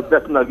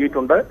നിർദ്ദേശം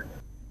നൽകിയിട്ടുണ്ട്.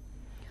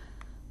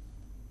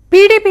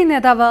 PDP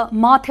നേതാവ്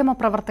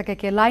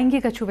മാധ്യമപ്രവർത്തകയ്ക്ക്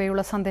ലൈംഗിക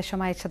ചുവയുള്ള സന്ദേശം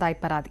അയച്ചതായി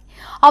പരാതി.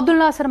 അബ്ദുൾ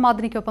നാസർ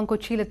മാദിനിക്കൊപ്പം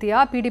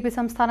കൊച്ചിയിലെത്തിയ PDP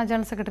സംസ്ഥാന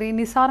ജനറൽ സെക്രട്ടറി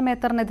നിസാർ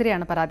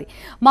മേത്തറിനെതിരെയാണ് പരാതി.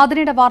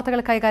 മാദിനിയുടെ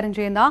വാർത്തകൾ കൈകാര്യം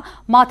ചെയ്യുന്ന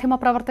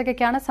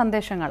മാധ്യമപ്രവർത്തകയ്ക്കാണ്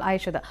സന്ദേശങ്ങൾ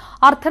അയച്ചത്.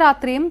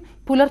 അർദ്ധരാത്രിയും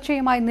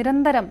പുലർച്ചെയുമായി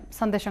നിരന്തരം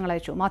സന്ദേശങ്ങൾ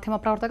അയച്ചു.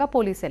 മാധ്യമപ്രവർത്തക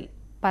പോലീസിൽ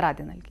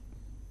പരാതി നൽകി.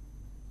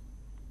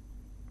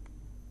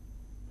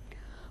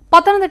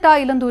 പത്തനംതിട്ട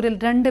ഇലന്തൂരിൽ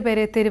 2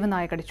 പേരെ തെരുവ്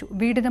നായ കടിച്ചു.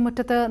 വീടിന്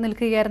മുറ്റത്ത്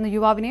നിൽക്കുകയായിരുന്ന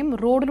യുവാവിനെയും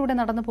റോഡിലൂടെ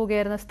നടന്നു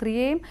പോകുകയായിരുന്ന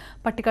സ്ത്രീയെയും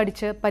പട്ടി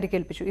കടിച്ച്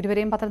പരിക്കേൽപ്പിച്ചു.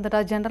 ഇരുവരെയും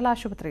പത്തനംതിട്ട ജനറൽ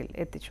ആശുപത്രിയിൽ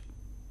എത്തിച്ചു.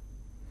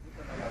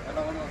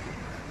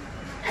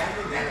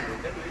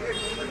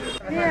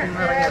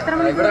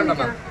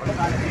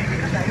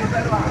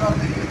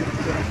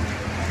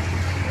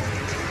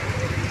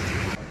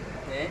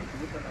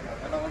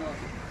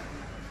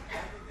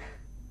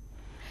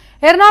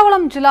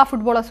 എറണാകുളം ജില്ലാ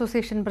ഫുട്ബോൾ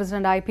അസോസിയേഷൻ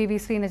പ്രസിഡന്റായി PV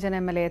ശ്രീനിജൻ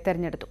MLA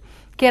തെരഞ്ഞെടുത്തു.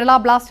 കേരള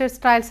ബ്ലാസ്റ്റേഴ്സ്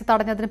ട്രയൽസ്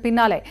തടഞ്ഞതിന്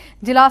പിന്നാലെ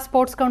ജില്ലാ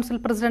സ്പോർട്സ് കൌൺസിൽ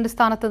പ്രസിഡന്റ്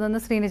സ്ഥാനത്ത് നിന്ന്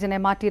ശ്രീനിജനെ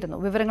മാറ്റിയിരുന്നു.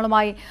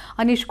 വിവരങ്ങളുമായി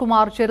അനീഷ്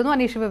കുമാർ ചേരുന്നു.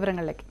 അനീഷ്,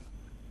 വിവരങ്ങളിലേക്ക്.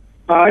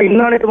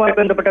 ഇന്നാണ് ഇതുമായി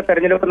ബന്ധപ്പെട്ട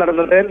തെരഞ്ഞെടുപ്പ്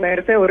നടന്നത്.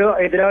 നേരത്തെ ഒരു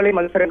എതിരാളി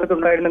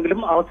മത്സരരംഗത്തുണ്ടായിരുന്നെങ്കിലും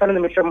അവസാന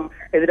നിമിഷം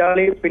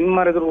എതിരാളി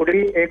പിന്മാറിയതോടുകൂടി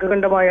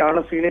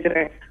ഏകകണ്ഠമായാണ്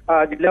ശ്രീനിജനെ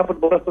ജില്ലാ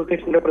ഫുട്ബോൾ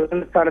അസോസിയേഷന്റെ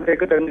പ്രസിഡന്റ്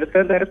സ്ഥാനത്തേക്ക്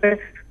തെരഞ്ഞെടുത്തത്. നേരത്തെ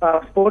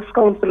സ്പോർട്സ്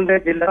കൌൺസിലിന്റെ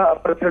ജില്ലാ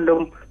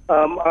പ്രസിഡന്റും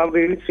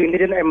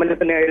ശ്രീനിജൻ MLA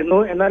തന്നെയായിരുന്നു.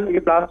 എന്നാൽ ഈ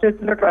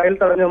ബ്ലാസ്റ്റേഴ്സിന്റെ ട്രയൽ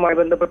തടഞ്ഞതുമായി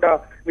ബന്ധപ്പെട്ട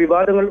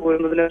വിവാദങ്ങൾ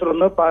ഉയർന്നതിനെ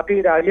തുടർന്ന് പാർട്ടി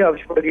രാജി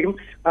ആവശ്യപ്പെടുകയും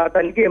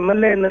തനിക്ക്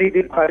MLA എന്ന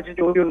രീതിയിൽ ഭാരിച്ച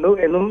ജോലിയുണ്ട്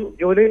എന്നും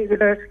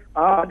ജോലിയുടെ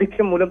ആ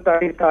ആധിക്യം മൂലം താൻ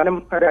ഈ സ്ഥാനം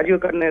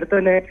രാജിവെക്കാൻ നേരത്തെ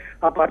തന്നെ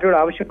ആ പാർട്ടിയോട്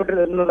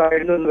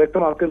ആവശ്യപ്പെട്ടിരുന്നതായിരുന്നു എന്ന്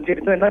വ്യക്തമാക്കുകയും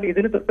ചെയ്തിരുന്നു. എന്നാൽ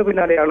ഇതിന് തൊട്ട്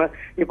പിന്നാലെയാണ്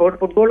ഇപ്പോൾ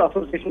ഫുട്ബോൾ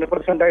അസോസിയേഷന്റെ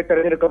പ്രസിഡന്റായി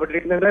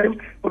തെരഞ്ഞെടുക്കപ്പെട്ടിരിക്കുന്നത്. എന്തായാലും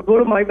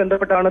ഫുട്ബോളുമായി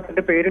ബന്ധപ്പെട്ടാണ്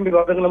തന്റെ പേരും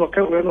വിവാദങ്ങളും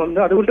ഒക്കെ ഉയർന്നു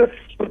വന്നത്. അതുകൊണ്ട്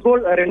ഫുട്ബോൾ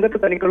രംഗത്ത്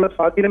തനിക്കുള്ള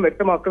സ്വാധീനം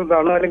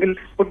വ്യക്തമാക്കുന്നതാണ്, അല്ലെങ്കിൽ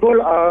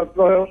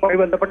ഫുട്ബോളുമായി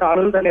ബന്ധപ്പെട്ട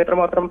ആളുകൾ തന്നെ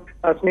എത്രമാത്രം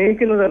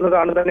സ്നേഹിക്കുന്നത്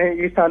എന്നതാണ് തന്നെ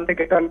ഈ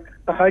സ്ഥാനത്തേക്ക് എത്താൻ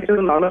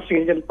സഹായിച്ചതെന്നാണ്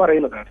ശ്രീനിജൻ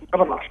പറയുന്നത്.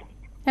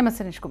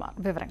 അനീഷ് കുമാർ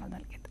വിവരങ്ങൾ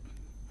നൽകിയത്.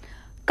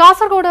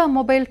 കാസർഗോഡ്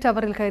മൊബൈൽ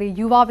ടവറിൽ കയറി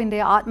യുവാവിന്റെ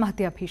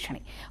ആത്മഹത്യാ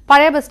ഭീഷണി.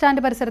 പഴയ ബസ്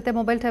സ്റ്റാൻഡ് പരിസരത്തെ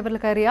മൊബൈൽ ടവറിൽ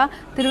കയറിയ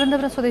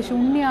തിരുവനന്തപുരം സ്വദേശി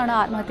ഉണ്ണിയാണ്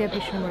ആത്മഹത്യാ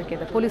ഭീഷണി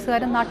മുഴക്കിയത്.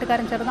 പോലീസുകാരും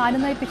നാട്ടുകാരും ചേർന്ന്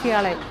അനുനയിപ്പിച്ച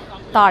ഇയാളെ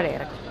താഴെ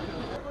ഇറക്കി.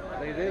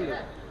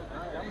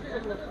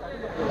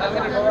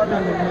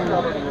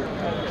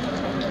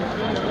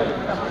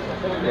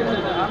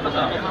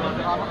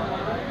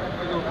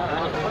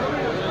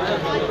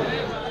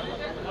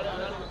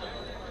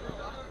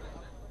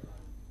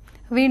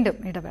 വീണ്ടും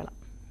ഇടവേള.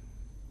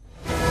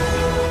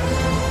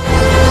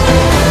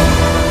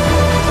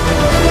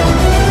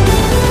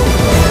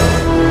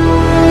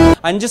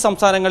 അഞ്ച്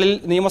സംസ്ഥാനങ്ങളിൽ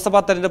നിയമസഭാ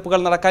തെരഞ്ഞെടുപ്പുകൾ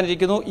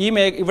നടക്കാനിരിക്കുന്നു.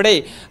 ഇവിടെ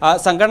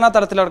സംഘടനാ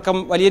തലത്തിലടക്കം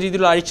വലിയ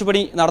രീതിയിലുള്ള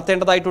അഴിച്ചുപണി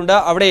നടത്തേണ്ടതായിട്ടുണ്ട്.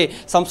 അവിടെ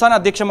സംസ്ഥാന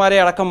അധ്യക്ഷന്മാരെ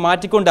അടക്കം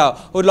മാറ്റിക്കൊണ്ട്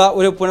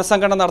ഒരു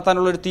പുനഃസംഘടന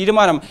നടത്താനുള്ള ഒരു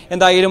തീരുമാനം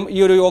എന്തായാലും ഈ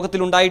ഒരു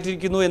യോഗത്തിൽ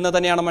ഉണ്ടായിട്ടിരിക്കുന്നു എന്ന്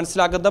തന്നെയാണ്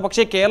മനസ്സിലാക്കുന്നത്.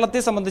 പക്ഷേ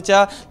കേരളത്തെ സംബന്ധിച്ച്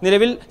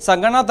നിലവിൽ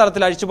സംഘടനാ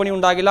തലത്തിൽ അഴിച്ചുപണി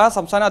ഉണ്ടാകില്ല.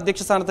 സംസ്ഥാന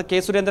അധ്യക്ഷ സ്ഥാനത്ത്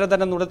കെ സുരേന്ദ്രൻ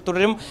തന്നെ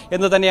തുടരും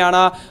എന്ന്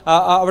തന്നെയാണ്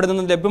അവിടെ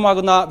നിന്ന്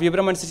ലഭ്യമാകുന്ന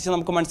വിവരമനുസരിച്ച്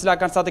നമുക്ക്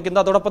മനസ്സിലാക്കാൻ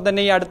സാധിക്കുന്നത്. അതോടൊപ്പം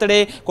തന്നെ ഈ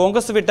അടുത്തിടെ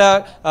കോൺഗ്രസ് വിട്ട്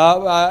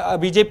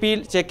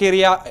BJPയിൽ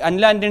ചേക്കേറിയ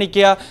അനിൽ ആന്റണിക്ക്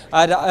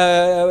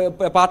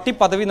രവിക്ക് പാർട്ടി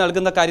പദവി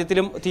നൽകുന്ന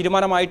കാര്യത്തിലും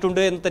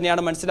തീരുമാനമായിട്ടുണ്ട് എന്ന്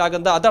തന്നെയാണ്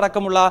മനസ്സിലാകുന്നത്.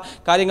 അതടക്കമുള്ള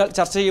കാര്യങ്ങൾ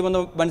ചർച്ച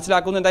ചെയ്യുമെന്ന്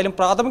മനസ്സിലാക്കുന്നു. എന്തായാലും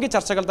പ്രാഥമിക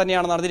ചർച്ചകൾ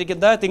തന്നെയാണ്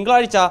നടന്നിരിക്കുന്നത്.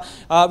 തിങ്കളാഴ്ച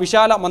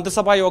വിശാല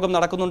മന്ത്രിസഭാ യോഗം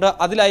നടക്കുന്നുണ്ട്.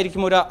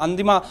 അതിലായിരിക്കും ഒരു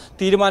അന്തിമ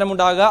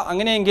തീരുമാനമുണ്ടാകുക.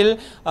 അങ്ങനെയെങ്കിൽ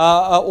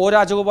ഒ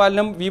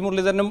രാജഗോപാലിനും വി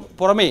മുരളീധരനും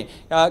പുറമെ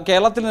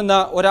കേരളത്തിൽ നിന്ന്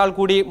ഒരാൾ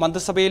കൂടി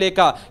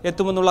മന്ത്രിസഭയിലേക്ക്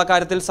എത്തുമെന്നുള്ള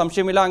കാര്യത്തിൽ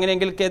സംശയമില്ല.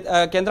 അങ്ങനെയെങ്കിൽ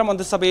കേന്ദ്ര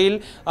മന്ത്രിസഭയിൽ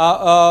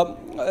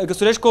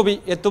സുരേഷ് ഗോപി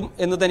എത്തും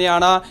എന്ന്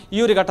തന്നെയാണ് ഈ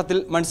ഒരു ഘട്ടത്തിൽ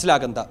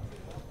മനസ്സിലാകുന്നത്.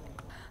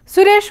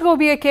 സുരേഷ്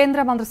ഗോപിയെ കേന്ദ്ര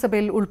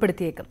മന്ത്രിസഭയിൽ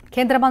ഉൾപ്പെടുത്തിയേക്കും.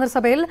 കേന്ദ്ര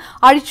മന്ത്രിസഭയിൽ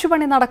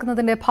അഴിച്ചുപണി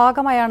നടക്കുന്നതിന്റെ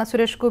ഭാഗമായാണ്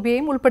സുരേഷ്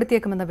ഗോപിയെയും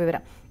ഉൾപ്പെടുത്തിയേക്കുമെന്ന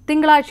വിവരം.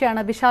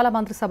 തിങ്കളാഴ്ചയാണ് വിശാല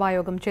മന്ത്രിസഭാ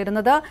യോഗം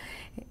ചേരുന്നത്.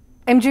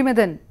 MG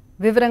മിഥുൻ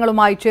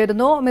വിവരങ്ങളുമായി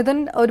ചേരുന്നു.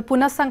 മിഥുൻ, ഒരു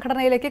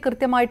പുനഃസംഘടനയിലേക്ക്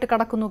കൃത്യമായിട്ട്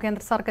കടക്കുന്നു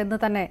കേന്ദ്ര സർക്കാർ എന്ന്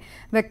തന്നെ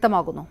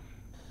വ്യക്തമാകുന്നു.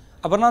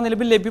 അപർണ,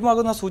 നിലവിൽ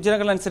ലഭ്യമാകുന്ന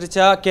സൂചനകൾ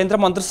അനുസരിച്ച് കേന്ദ്ര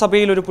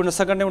മന്ത്രിസഭയിൽ ഒരു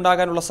പുനഃസംഘടന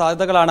ഉണ്ടാകാനുള്ള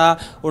സാധ്യതകളാണ്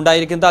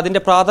ഉണ്ടായിരിക്കുന്നത്.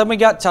 അതിന്റെ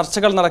പ്രാഥമിക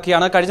ചർച്ചകൾ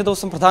നടക്കുകയാണ്. കഴിഞ്ഞ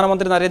ദിവസം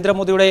പ്രധാനമന്ത്രി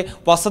നരേന്ദ്രമോദിയുടെ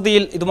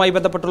വസതിയിൽ ഇതുമായി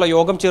ബന്ധപ്പെട്ടുള്ള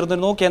യോഗം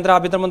ചേർന്നിരുന്നു. കേന്ദ്ര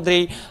ആഭ്യന്തരമന്ത്രി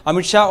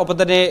അമിത്ഷാ, ഒപ്പം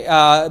തന്നെ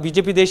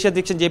BJP ദേശീയ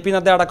അധ്യക്ഷൻ JP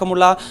നദ്ദ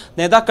അടക്കമുള്ള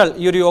നേതാക്കൾ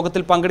ഈ ഒരു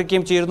യോഗത്തിൽ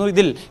പങ്കെടുക്കുകയും ചെയ്യുന്നു.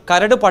 ഇതിൽ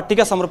കരട്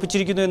പട്ടിക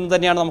സമർപ്പിച്ചിരിക്കുന്നു എന്ന്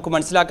തന്നെയാണ് നമുക്ക്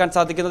മനസ്സിലാക്കാൻ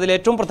സാധിക്കുന്നത്. ഇതിൽ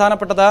ഏറ്റവും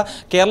പ്രധാനപ്പെട്ടത്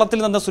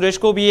കേരളത്തിൽ നിന്ന്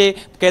സുരേഷ് ഗോപിയെ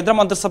കേന്ദ്ര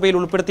മന്ത്രിസഭയിൽ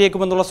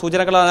ഉൾപ്പെടുത്തിയേക്കുമെന്നുള്ള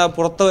സൂചനകളാണ്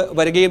പുറത്ത്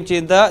വരികയും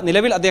ചെയ്യുന്നത്.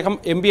 നിലവിൽ അദ്ദേഹം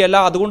MP അല്ല.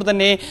 അതുകൊണ്ട്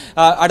തന്നെ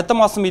അടുത്ത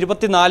മാസം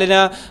 24-ന്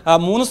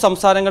 3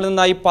 സംസ്ഥാനങ്ങളിൽ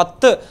നിന്നായി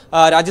 10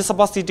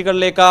 രാജ്യസഭാ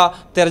സീറ്റുകളിലേക്ക്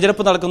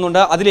തെരഞ്ഞെടുപ്പ് നടക്കുന്നുണ്ട്.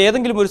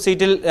 അതിലേതെങ്കിലും ഒരു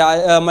സീറ്റിൽ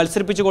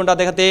മത്സരിപ്പിച്ചുകൊണ്ട്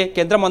അദ്ദേഹത്തെ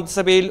കേന്ദ്ര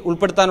മന്ത്രിസഭയിൽ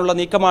ഉൾപ്പെടുത്താനുള്ള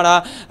നീക്കമാണ്,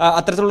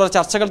 അത്തരത്തിലുള്ള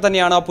ചർച്ചകൾ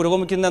തന്നെയാണ്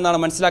പുരോഗമിക്കുന്നതെന്നാണ്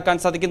മനസ്സിലാക്കാൻ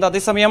സാധിക്കുന്നത്.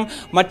 അതേസമയം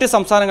മറ്റ്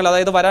സംസ്ഥാനങ്ങൾ,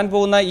 അതായത് വരാൻ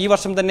പോകുന്ന ഈ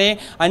വർഷം തന്നെ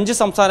 5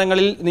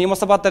 സംസ്ഥാനങ്ങളിൽ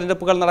നിയമസഭാ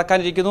തെരഞ്ഞെടുപ്പുകൾ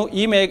നടക്കാനിരിക്കുന്നു.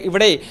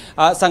 ഇവിടെ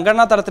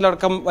സംഘടനാ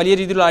തലത്തിലടക്കം വലിയ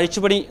രീതിയിലുള്ള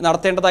അഴിച്ചുപണി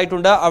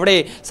നടത്തേണ്ടതായിട്ടുണ്ട്. അവിടെ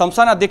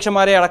സംസ്ഥാന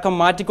അധ്യക്ഷന്മാരെ അടക്കം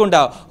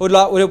മാറ്റിക്കൊണ്ട്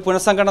ഒരു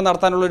പുനഃസംഘടന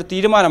നടത്താനുള്ള ഒരു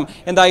തീരുമാനം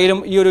എന്തായാലും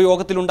ഈ ഒരു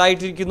യോഗത്തിൽ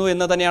ഉണ്ടായിട്ടിരിക്കുന്നു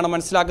എന്ന് തന്നെയാണ്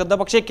മനസ്സിലാക്കുന്നത്.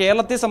 പക്ഷേ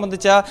കേരളത്തെ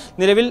സംബന്ധിച്ച്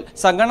നിലവിൽ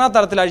സംഘടനാ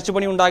തലത്തിൽ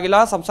അഴിച്ചുപണി ഉണ്ടാകില്ല.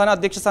 സംസ്ഥാന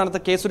അധ്യക്ഷ സ്ഥാനത്ത്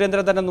K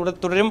സുരേന്ദ്രൻ തന്നെ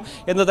തുടരും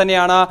എന്ന്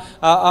തന്നെയാണ്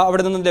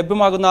അവിടെ നിന്ന്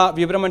ലഭ്യമാകുന്ന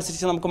വിവരം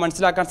അനുസരിച്ച് നമുക്ക്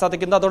മനസ്സിലാക്കാൻ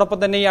സാധിക്കുന്നത്. അതോടൊപ്പം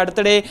തന്നെ ഈ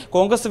അടുത്തിടെ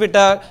കോൺഗ്രസ്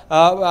വിട്ട്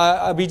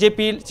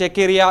BJPയിൽ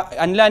ചേക്കേറിയ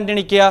അനിൽ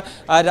ആന്റണിക്ക്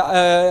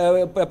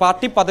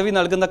പാർട്ടി പദവി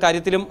നൽകുന്ന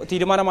കാര്യത്തിലും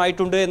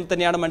തീരുമാനമായിട്ടുണ്ട് എന്ന്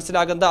തന്നെയാണ്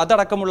മനസ്സിലാകുന്നത്.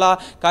 അതടക്കമുള്ള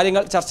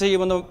കാര്യങ്ങൾ ചർച്ച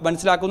ചെയ്യുമെന്ന്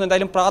മനസ്സിലാക്കുന്നു.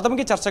 എന്തായാലും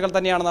പ്രാഥമിക ചർച്ചകൾ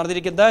തന്നെയാണ്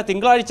നടന്നിരിക്കുന്നത്.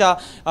 തിങ്കളാഴ്ച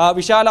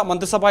വിശാല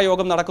മന്ത്രിസഭാ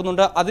യോഗം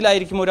നടക്കുന്നുണ്ട്.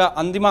 അതിലായിരിക്കും ഒരു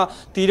അന്തിമ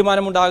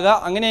തീരുമാനമുണ്ടാകുക.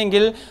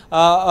 അങ്ങനെയെങ്കിൽ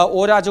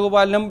ഒ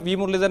രാജഗോപാലിനും വി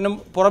മുരളീധരനും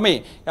പുറമെ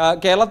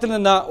കേരളത്തിൽ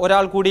നിന്ന്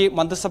ഒരാൾ കൂടി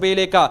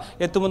മന്ത്രിസഭയിലേക്ക്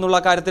എത്തുമെന്നുള്ള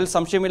കാര്യത്തിൽ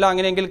സംശയമില്ല.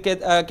 അങ്ങനെയെങ്കിൽ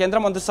കേന്ദ്ര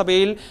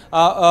മന്ത്രിസഭയിൽ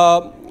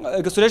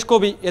സുരേഷ്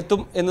ഗോപി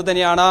എത്തും എന്ന്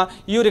തന്നെയാണ്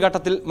ഈ ഒരു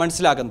ഘട്ടത്തിൽ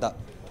മനസ്സിലാകുന്നത്.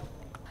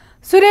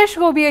 സുരേഷ്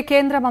ഗോപിയെ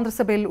കേന്ദ്ര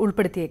മന്ത്രിസഭയിൽ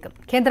ഉൾപ്പെടുത്തിയേക്കും.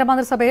 കേന്ദ്ര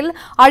മന്ത്രിസഭയിൽ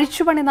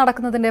അഴിച്ചുപണി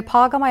നടക്കുന്നതിന്റെ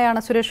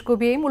ഭാഗമായാണ് സുരേഷ്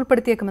ഗോപിയെയും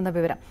ഉൾപ്പെടുത്തിയേക്കുമെന്ന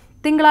വിവരം.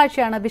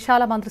 തിങ്കളാഴ്ചയാണ്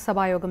വിശാല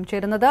മന്ത്രിസഭാ യോഗം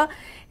ചേരുന്നത്.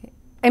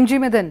 MG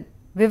മിഥുൻ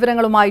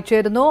വിവരങ്ങളുമായി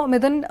ചേരുന്നു.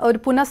 മിഥുൻ, ഒരു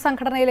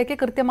പുനഃസംഘടനയിലേക്ക്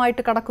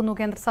കൃത്യമായിട്ട് കടക്കുന്നു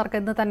കേന്ദ്ര സർക്കാർ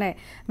എന്ന് തന്നെ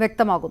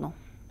വ്യക്തമാകുന്നു.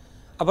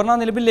 അപർണ,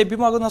 നിലവിൽ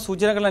ലഭ്യമാകുന്ന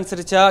സൂചനകൾ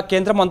അനുസരിച്ച്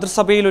കേന്ദ്ര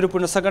മന്ത്രിസഭയിൽ ഒരു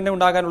പുനഃസംഘടന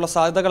ഉണ്ടാകാനുള്ള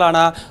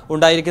സാധ്യതകളാണ്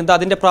ഉണ്ടായിരിക്കുന്നത്.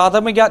 അതിന്റെ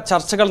പ്രാഥമിക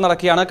ചർച്ചകൾ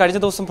നടക്കുകയാണ്.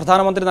 കഴിഞ്ഞ ദിവസം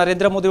പ്രധാനമന്ത്രി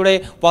നരേന്ദ്രമോദിയുടെ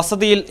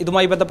വസതിയിൽ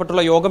ഇതുമായി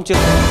ബന്ധപ്പെട്ടുള്ള യോഗം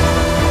ചേർന്നു.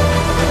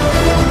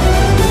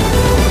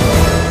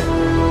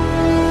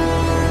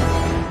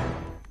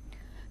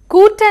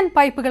 കൂറ്റൻ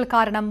പൈപ്പുകൾ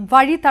കാരണം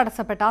വഴി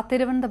തടസ്സപ്പെട്ട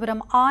തിരുവനന്തപുരം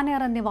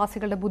ആനയറ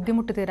നിവാസികളുടെ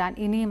ബുദ്ധിമുട്ട് തീരാൻ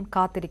ഇനിയും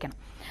കാത്തിരിക്കണം.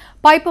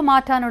 പൈപ്പ്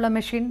മാറ്റാനുള്ള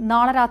മെഷീൻ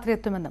നാളെ രാത്രി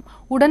എത്തുമെന്നും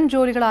ഉടൻ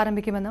ജോലികൾ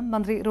ആരംഭിക്കുമെന്നും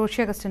മന്ത്രി റോഷി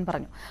അഗസ്റ്റിൻ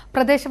പറഞ്ഞു.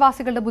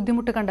 പ്രദേശവാസികളുടെ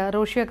ബുദ്ധിമുട്ട് കണ്ട്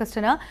റോഷി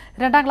അഗസ്റ്റിന്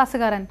 2ാം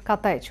ക്ലാസ്സുകാരൻ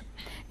കത്തയച്ചു.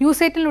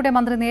 ന്യൂസ് 8-ലൂടെ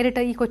മന്ത്രി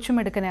നേരിട്ട് ഈ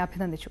കൊച്ചുമെടുക്കനെ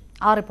അഭിനന്ദിച്ചു.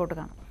 ആ റിപ്പോർട്ട്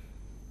കാണാം.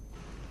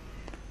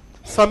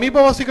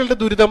 സമീപവാസികളുടെ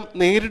ദുരിതം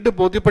നേരിട്ട്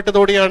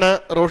ബോധ്യപ്പെട്ടതോടെയാണ്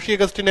റോഷി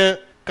അഗസ്റ്റിന്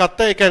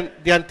കത്തയക്കാൻ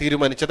ധ്യാൻ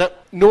തീരുമാനിച്ചത്.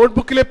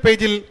 നോട്ട്ബുക്കിലെ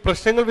പേജിൽ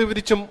പ്രശ്നങ്ങൾ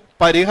വിവരിച്ചും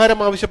പരിഹാരം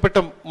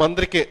ആവശ്യപ്പെട്ടും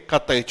മന്ത്രിക്ക്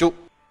കത്തയച്ചു.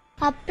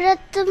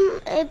 അപ്പുറത്തും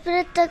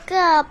ഇപ്പുറത്തൊക്കെ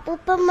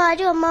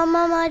അപ്പൂപ്പന്മാരും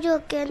അമ്മമ്മമാരും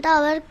ഒക്കെ ഉണ്ട്.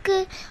 അവർക്ക്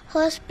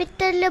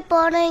ഹോസ്പിറ്റലിൽ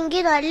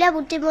പോകണമെങ്കിൽ നല്ല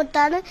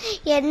ബുദ്ധിമുട്ടാണ്.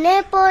 എന്നെ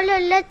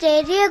പോലുള്ള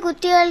ചെറിയ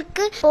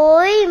കുട്ടികൾക്ക്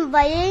പോയും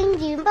വരികയും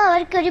ചെയ്യുമ്പോൾ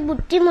അവർക്കൊരു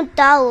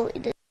ബുദ്ധിമുട്ടാവും.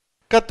 ഇത്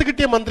കത്ത്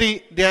കിട്ടിയ മന്ത്രി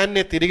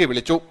ധ്യാനിനെ തിരികെ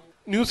വിളിച്ചു.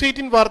 ന്യൂസ്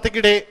 18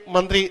 വാർത്തയ്ക്കിടെ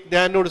മന്ത്രി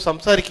ധ്യാനോട്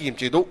സംസാരിക്കുകയും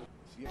ചെയ്തു.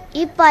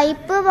 ഈ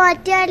പൈപ്പ്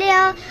മാറ്റിയാലേ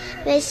ആ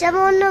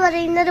വിഷമം എന്ന്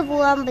പറയുന്നത്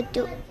പോകാൻ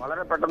പറ്റൂ.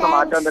 വളരെ പെട്ടെന്ന്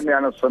മാറ്റാൻ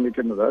തന്നെയാണ്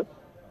ശ്രമിക്കുന്നത്.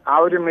 ആ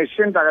ഒരു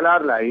മെഷീൻ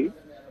തകരാറിലായി.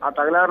 ആ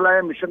തകരാറിലായ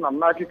മെഷീൻ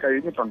നന്നാക്കി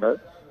കഴിഞ്ഞിട്ടുണ്ട്.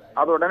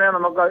 അത് ഉടനെ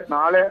നമുക്ക്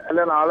നാളെ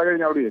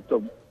കഴിഞ്ഞ് അവിടെ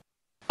എത്തും.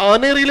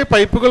 ആനേറിയിലെ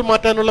പൈപ്പുകൾ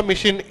മാറ്റാനുള്ള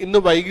മെഷീൻ ഇന്ന്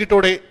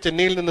വൈകിട്ടോടെ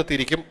ചെന്നൈയിൽ നിന്ന്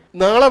തിരിക്കും.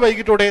 നാളെ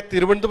വൈകിട്ടോടെ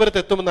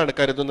തിരുവനന്തപുരത്ത് എത്തുമെന്നാണ്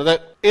കരുതുന്നത്.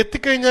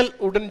 എത്തിക്കഴിഞ്ഞാൽ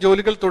ഉടൻ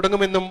ജോലികൾ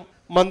തുടങ്ങുമെന്നും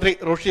മന്ത്രി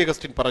റോഷി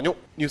അഗസ്റ്റിൻ പറഞ്ഞു.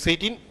 ന്യൂസ്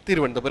 18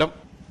 തിരുവനന്തപുരം.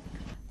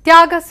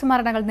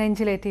 ത്യാഗസ്മരണകൾ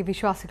നെഞ്ചിലേറ്റി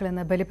വിശ്വാസികൾ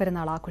ഇന്ന്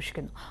ബലിപെരുന്നാൾ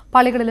ആഘോഷിക്കുന്നു.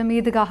 പള്ളികളിലും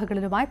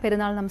ഈദ്ഗാഹുകളിലുമായി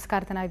പെരുന്നാൾ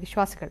നമസ്കാരത്തിനായി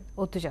വിശ്വാസികൾ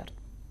ഒത്തുചേർന്നു.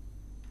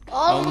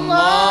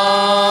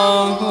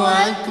 അല്ലാഹു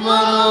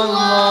അക്ബർ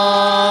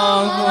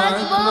അല്ലാഹു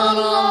അക്ബർ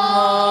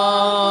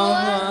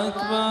അല്ലാഹു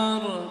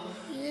അക്ബർ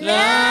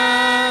ലാ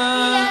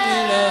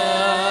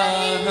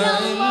ഇലാഹ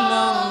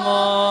ഇല്ലല്ലാഹു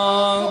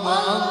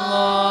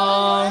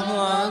അല്ലാഹു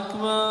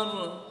അക്ബർ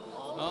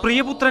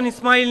പ്രിയപുത്രൻ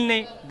ഇസ്മായിലിനെ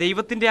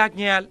ദൈവത്തിന്റെ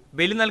ആജ്ഞയാൽ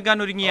ബലി നൽകാൻ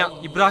ഒരുങ്ങിയ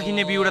ഇബ്രാഹിം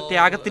നബിയുടെ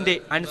ത്യാഗത്തിന്റെ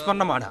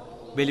അനുസ്മരണമാണ്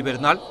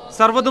ബലിപെരുന്നാൾ.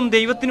 സർവ്വതും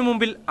ദൈവത്തിനു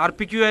മുമ്പിൽ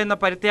അർപ്പിക്കുക എന്ന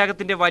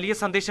പരിത്യാഗത്തിന്റെ വലിയ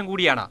സന്ദേശം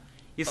കൂടിയാണ്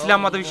ഇസ്ലാം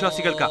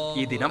മതവിശ്വാസികൾക്ക്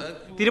ഈ ദിനം.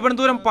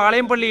 തിരുവനന്തപുരം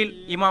പാളയം പള്ളിയിൽ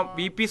ഇമാം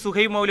VP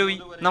സുഹൈബ് മൗലവി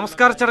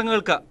നമസ്കാര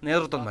ചടങ്ങുകൾക്ക്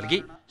നേതൃത്വം നൽകി.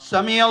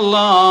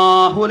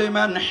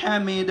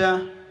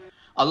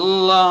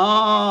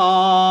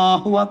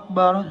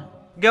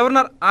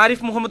 ഗവർണർ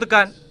ആരിഫ് മുഹമ്മദ്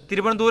ഖാൻ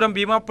തിരുവനന്തപുരം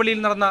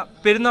ഭീമാപ്പള്ളിയിൽ നടന്ന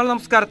പെരുന്നാൾ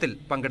നമസ്കാരത്തിൽ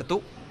പങ്കെടുത്തു.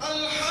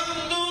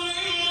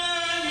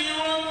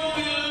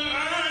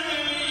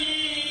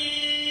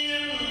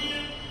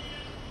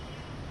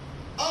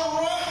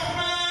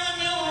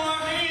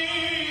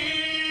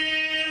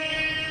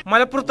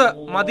 മലപ്പുറത്ത്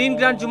മദീൻ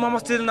ഗ്രാൻഡ് ജുമാ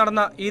മസ്ജിദിൽ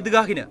നടന്ന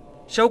ഈദ്ഗാഹിന്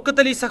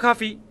ഷൗക്കത്ത് അലി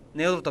സഖാഫി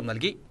നേതൃത്വം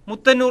നൽകി.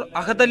 മുത്തന്നൂർ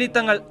അഹദ് അലി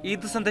തങ്ങൾ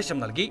ഈദ് സന്ദേശം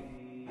നൽകി.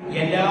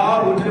 എല്ലാ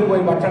വീട്ടിലും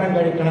പോയി ഭക്ഷണം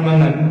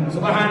കഴിക്കണമെന്ന്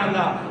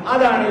സുബ്ഹാനല്ലാഹ്,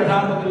 അതാണ്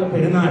യഥാർത്ഥത്തിലുള്ള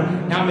പെരുന്നാൾ.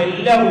 നാം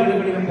എല്ലാ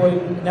വീടുകളിലും പോയി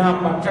നാം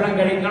ഭക്ഷണം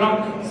കഴിക്കണം,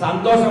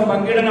 സന്തോഷം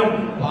പങ്കിടണം.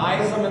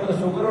 പായസം എന്ന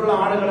ഷുഗറുള്ള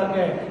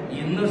ആളുകളൊക്കെ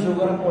ഇന്ന്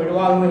ഷുഗറൊക്കെ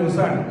ഒഴിവാകുന്ന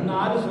ദിവസമാണ്. ഇന്ന്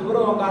ആരും ഷുഗർ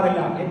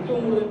നോക്കാറില്ല.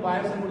 ഏറ്റവും കൂടുതൽ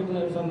പായസം കുടിക്കുന്ന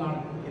ദിവസം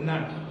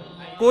ഇന്നാണ്.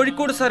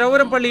 കോഴിക്കോട്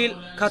സരോവരം പള്ളിയിൽ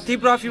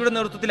ഖത്തീബ് റാഫിയുടെ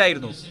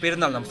നേതൃത്വത്തിലായിരുന്നു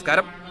പെരുന്നാൾ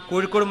നമസ്കാരം.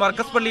 കോഴിക്കോട്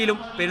മർക്കസ് പള്ളിയിലും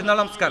പെരുന്നാൾ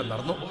നമസ്കാരം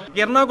നടന്നു.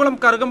 എറണാകുളം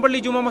കറുകംപള്ളി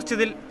ജുമാ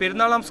മസ്ജിദിൽ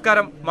പെരുന്നാൾ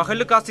നമസ്കാരം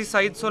മഹല്ല് കാസി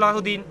സയ്യിദ്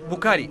സലാഹുദ്ദീൻ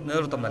ബുഖാരി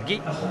നേതൃത്വം നൽകി.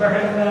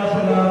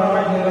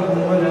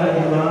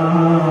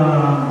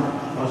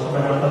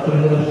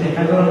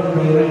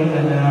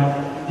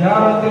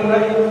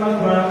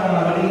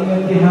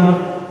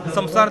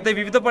 സംസ്ഥാനത്തെ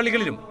വിവിധ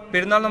പള്ളികളിലും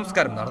പെരുന്നാൾ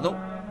നമസ്കാരം നടന്നു.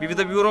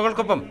 വിവിധ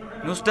ബ്യൂറോകൾക്കൊപ്പം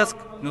news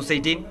desk news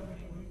 18.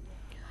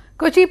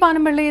 Kochi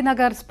പാനമ്പള്ളി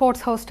Nagar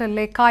sports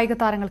ഹോസ്റ്റലിലെ കായിക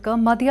താരങ്ങൾക്ക്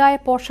മതിയായ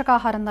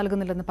പോഷകാഹാരം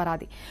നൽകുന്നില്ലെന്ന്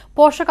പരാതി.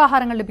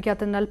 പോഷകാഹാരങ്ങൾ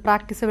ലഭിക്കാത്തതിനാൽ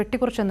പ്രാക്ടീസ്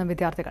വെട്ടിക്കുറച്ചെന്നും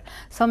വിദ്യാർത്ഥികൾ.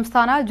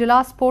 സംസ്ഥാന ജില്ലാ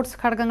സ്പോർട്സ്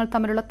ഘടകങ്ങൾ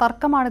തമ്മിലുള്ള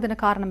തർക്കമാണിതിന്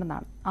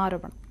കാരണമെന്നാണ്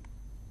ആരോപണം.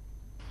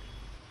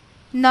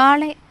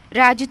 നാളെ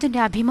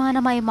രാജ്യത്തിന്റെ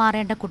അഭിമാനമായി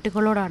മാറേണ്ട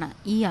കുട്ടികളോടാണ്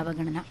ഈ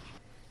അവഗണന.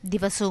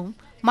 ദിവസവും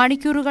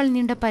മണിക്കൂറുകൾ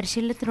നീണ്ട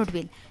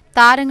പരിശീലനത്തിനൊടുവിൽ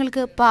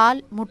താരങ്ങൾക്ക് പാൽ,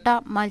 മുട്ട,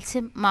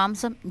 മത്സ്യം,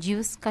 മാംസം,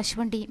 ജ്യൂസ്,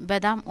 കശുവണ്ടി,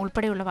 ബദാം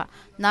ഉൾപ്പെടെയുള്ളവ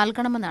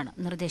നൽകണമെന്നാണ്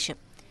നിർദ്ദേശം.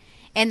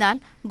 എന്നാൽ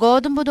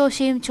ഗോതമ്പ്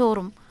ദോശയും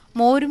ചോറും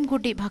മോരും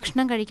കൂട്ടി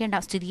ഭക്ഷണം കഴിക്കേണ്ട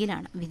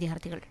സ്ഥിതിയിലാണ്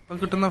വിദ്യാർത്ഥികൾ.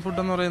 കിട്ടുന്ന ഫുഡ്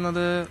എന്ന്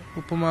പറയുന്നത്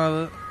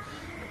ഉപ്പുമാവ്,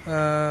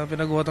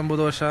 പിന്നെ ഗോതമ്പ്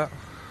ദോശ,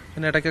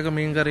 പിന്നെ ഇടയ്ക്കൊക്കെ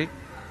മീൻകറി,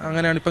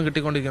 അങ്ങനെയാണ് ഇപ്പം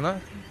കിട്ടിക്കൊണ്ടിരിക്കുന്നത്.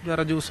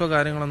 വേറെ ജ്യൂസോ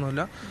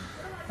കാര്യങ്ങളൊന്നുമില്ല.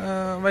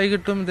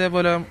 വൈകിട്ടും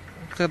ഇതേപോലെ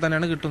ഒക്കെ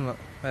തന്നെയാണ്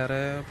കിട്ടുന്നത്. വേറെ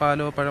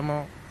പാലോ പഴമോ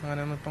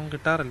അങ്ങനെയൊന്നും ഇപ്പം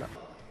കിട്ടാറില്ല.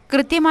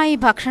 കൃത്യമായി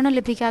ഭക്ഷണം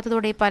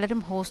ലഭിക്കാത്തതോടെ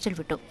പലരും ഹോസ്റ്റൽ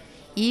വിട്ടു.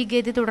 ഈ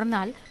ഗതി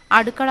തുടർന്നാൽ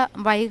അടുക്കള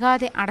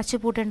വൈകാതെ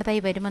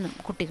അടച്ചുപൂട്ടേണ്ടതായി വരുമെന്നും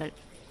കുട്ടികൾ.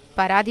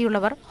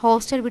 പരാതിയുള്ളവർ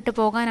ഹോസ്റ്റൽ വിട്ടു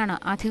പോകാനാണ്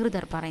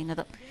അധികൃതർ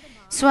പറയുന്നത്.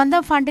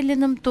 സ്വന്തം ഫണ്ടിൽ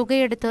നിന്നും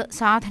തുകയെടുത്ത്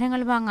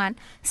സാധനങ്ങൾ വാങ്ങാൻ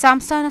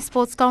സംസ്ഥാന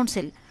സ്പോർട്സ്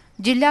കൗൺസിൽ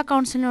ജില്ലാ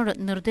കൗൺസിലിനോട്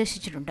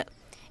നിർദ്ദേശിച്ചിട്ടുണ്ട്.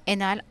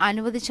 എന്നാൽ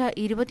അനുവദിച്ച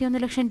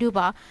 21 ലക്ഷം രൂപ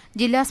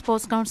ജില്ലാ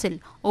സ്പോർട്സ് കൗൺസിൽ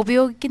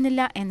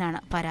ഉപയോഗിക്കുന്നില്ല എന്നാണ്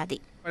പരാതി.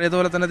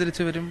 പഴയതുപോലെ തന്നെ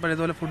തിരിച്ചു വരും,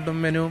 പഴയതുപോലെ ഫുഡും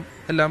മെനുവും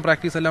എല്ലാം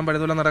പ്രാക്ടീസ് എല്ലാം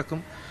പഴയതുപോലെ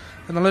നടക്കും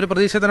എന്നുള്ളൊരു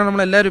പ്രതീക്ഷത്തിലാണ്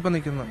നമ്മൾ എല്ലാവരും ഇപ്പം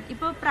നിൽക്കുന്നത്.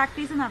 ഇപ്പം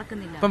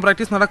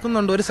പ്രാക്ടീസ്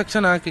നടക്കുന്നുണ്ട്. ഒരു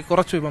സെക്ഷൻ ആക്കി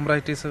കുറച്ചു ഇപ്പം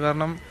പ്രാക്ടീസ്.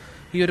 കാരണം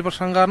ഈ ഒരു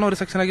പ്രശ്നം കാരണം ഒരു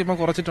സെക്ഷനാക്കി ഇപ്പം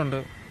കുറച്ചിട്ടുണ്ട്.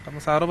 അപ്പം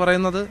സാറ്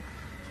പറയുന്നത്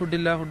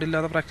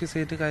ഫുഡില്ലാതെ പ്രാക്ടീസ്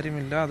ചെയ്തിട്ട്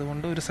കാര്യമില്ല,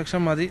 അതുകൊണ്ട് ഒരു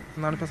സെക്ഷൻ മതി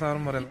എന്നാണ് ഇപ്പം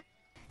സാറും പറയുന്നത്.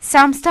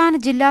 സംസ്ഥാന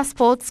ജില്ലാ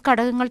സ്പോർട്സ്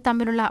ഘടകങ്ങൾ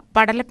തമ്മിലുള്ള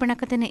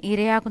പടലപ്പിണക്കത്തിന്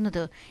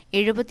ഇരയാകുന്നത്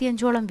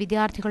 75ഓളം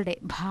വിദ്യാർത്ഥികളുടെ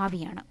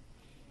ഭാവിയാണ്.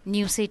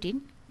 ന്യൂസ് 18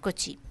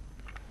 കൊച്ചി.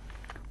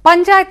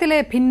 പഞ്ചായത്തിലെ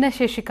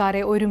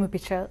ഭിന്നശേഷിക്കാരെ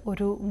ഒരുമിപ്പിച്ച്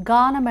ഒരു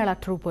ഗാനമേള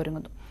ട്രൂപ്പ്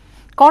ഒരുങ്ങുന്നു.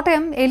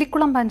 കോട്ടയം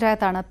എലിക്കുളം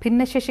പഞ്ചായത്താണ്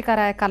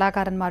ഭിന്നശേഷിക്കാരായ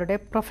കലാകാരന്മാരുടെ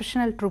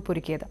പ്രൊഫഷണൽ ട്രൂപ്പ്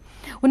ഒരുക്കിയത്.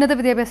 ഉന്നത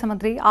വിദ്യാഭ്യാസ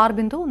മന്ത്രി ആർ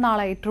ബിന്ദു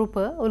നാളെ ഈ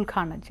ട്രൂപ്പ്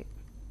ഉദ്ഘാടനം ചെയ്യും.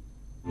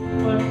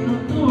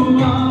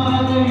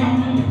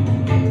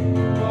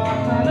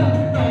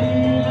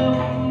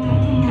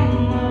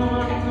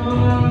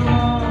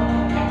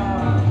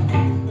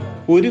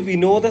 ഒരു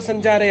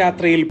വിനോദസഞ്ചാര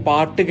യാത്രയിൽ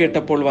പാട്ട്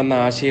കേട്ടപ്പോൾ വന്ന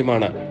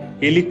ആശയമാണ്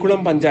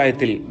എലിക്കുളം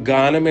പഞ്ചായത്തിൽ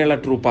ഗാനമേള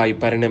ട്രൂപ്പായി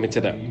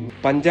പരിണമിച്ചത്.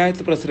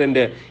 പഞ്ചായത്ത്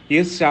പ്രസിഡന്റ്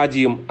എസ്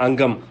ഷാജിയും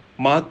അംഗം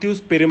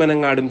മാത്യൂസ്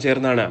പെരുമനങ്ങാടും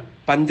ചേർന്നാണ്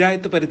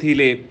പഞ്ചായത്ത്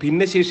പരിധിയിലെ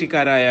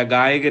ഭിന്നശേഷിക്കാരായ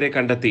ഗായകരെ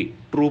കണ്ടെത്തി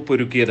ട്രൂപ്പ്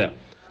ഒരുക്കിയത്.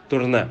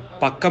 തുടർന്ന്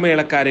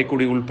പക്കമേളക്കാരെ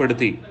കൂടി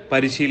ഉൾപ്പെടുത്തി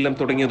പരിശീലനം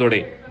തുടങ്ങിയതോടെ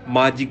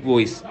മാജിക്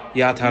വോയിസ്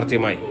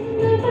യാഥാർത്ഥ്യമായി.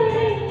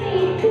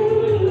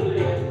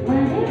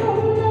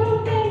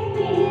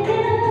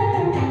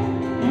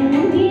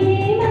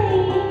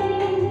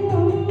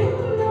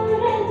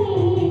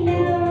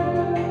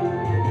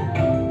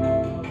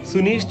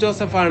 സുനീഷ്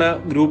ജോസഫാണ്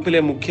ഗ്രൂപ്പിലെ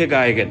മുഖ്യ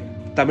ഗായകൻ.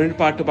 തമിഴ്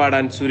പാട്ട്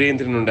പാടാൻ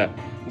സുരേന്ദ്രനുണ്ട്.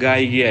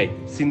 ഗായികയായി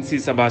സിൻസി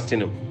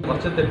സെബാസ്റ്റ്യനും.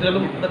 കുറച്ച്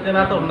തെറ്റുകളും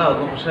ഇതിനകത്ത്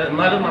ഉണ്ടാകുന്നു, പക്ഷെ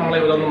എന്നാലും നമ്മളെ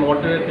ഇവരൊന്ന്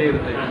മോട്ടിവേറ്റ്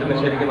ചെയ്തിട്ട് ഇതിന്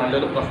ശരിക്കും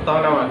നല്ലൊരു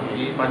പ്രസ്താവനമാക്കി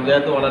ഈ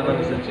പഞ്ചായത്ത്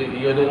വളരുന്നതനുസരിച്ച്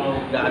ഈ ഒരു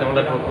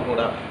ഗാനങ്ങളുടെ ട്രൂപ്പും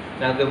കൂടെ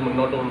ഞങ്ങൾക്ക്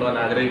മുന്നോട്ട് കൊണ്ടുപോകാൻ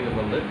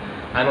ആഗ്രഹിക്കുന്നുണ്ട്.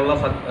 അതിനുള്ള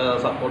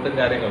സപ്പോർട്ടും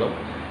കാര്യങ്ങളും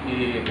ഈ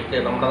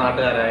നമ്മുടെ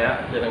നാട്ടുകാരായ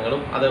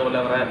ജനങ്ങളും അതേപോലെ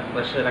അവരുടെ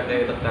പ്രഷറൊക്കെ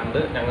ഇത് കണ്ട്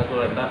ഞങ്ങൾക്ക്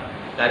വേണ്ട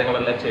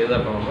കാര്യങ്ങളെല്ലാം ചെയ്തു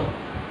തരണമെന്ന്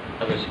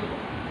അപേക്ഷിക്കുന്നു.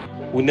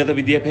 ഉന്നത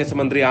വിദ്യാഭ്യാസ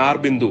മന്ത്രി ആർ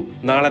ബിന്ദു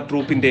നാളെ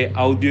ട്രൂപ്പിന്റെ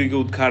ഔദ്യോഗിക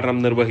ഉദ്ഘാടനം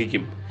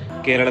നിർവഹിക്കും.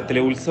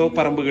 കേരളത്തിലെ ഉത്സവ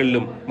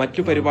പറമ്പുകളിലും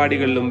മറ്റു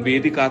പരിപാടികളിലും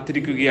വേദി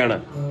കാത്തിരിക്കുകയാണ്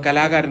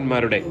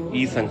കലാകാരന്മാരുടെ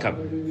ഈ സംഘം.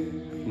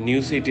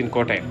 ന്യൂസ് 18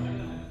 കോട്ടയം.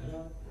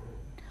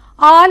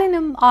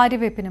 ആലിനും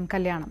ആര്യവേപ്പിനും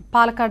കല്യാണം.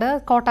 പാലക്കാട്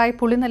കോട്ടായി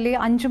പുളിനെല്ലി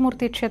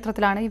അഞ്ചുമൂർത്തി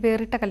ക്ഷേത്രത്തിലാണ് ഈ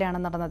വേറിട്ട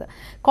കല്യാണം നടന്നത്.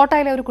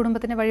 കോട്ടായിലെ ഒരു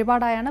കുടുംബത്തിന്റെ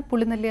വഴിപാടായാണ്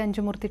പുളിനെല്ലി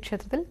അഞ്ചുമൂർത്തി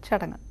ക്ഷേത്രത്തിൽ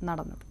ചടങ്ങ്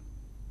നടന്നത്.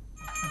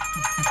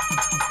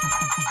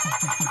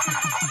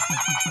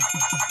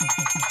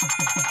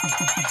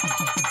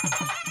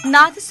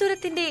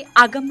 നാദസ്വരത്തിന്റെ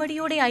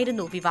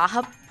അകമ്പടിയോടെയായിരുന്നു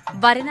വിവാഹം.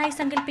 വരനായി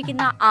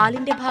സങ്കല്പിക്കുന്ന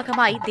ആലിന്റെ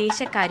ഭാഗമായി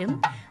ദേശക്കാരും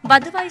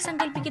വധുവായി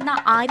സങ്കല്പിക്കുന്ന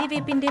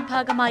ആര്യവേപ്പിന്റെ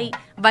ഭാഗമായി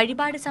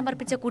വഴിപാട്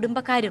സമർപ്പിച്ച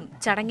കുടുംബക്കാരും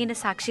ചടങ്ങിന്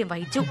സാക്ഷ്യം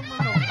വഹിച്ചു.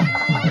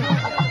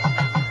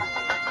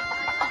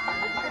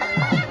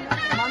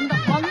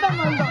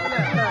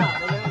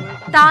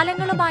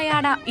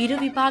 താലങ്ങളുമായാണ്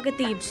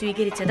ഇരുവിഭാഗത്തെയും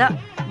സ്വീകരിച്ചത്.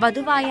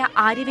 വധുവായ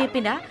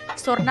ആര്യവേപ്പിന്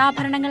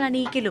സ്വർണ്ണാഭരണങ്ങൾ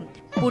അണിയിക്കലും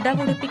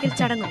പുടവൊടുപ്പിക്കൽ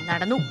ചടങ്ങും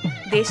നടന്നു.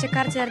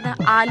 ദേശക്കാർ ചേർന്ന്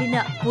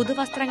ആലിന്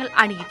പുതുവസ്ത്രങ്ങൾ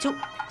അണിയിച്ചു.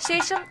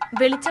 ശേഷം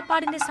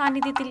വെളിച്ചപ്പാടിന്റെ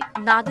സാന്നിധ്യത്തിൽ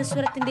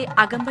നാദസ്വരത്തിന്റെ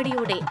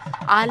അകമ്പടിയോടെ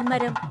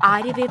ആൽമരം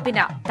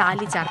ആര്യവേപ്പിന്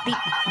താലി ചാർത്തി.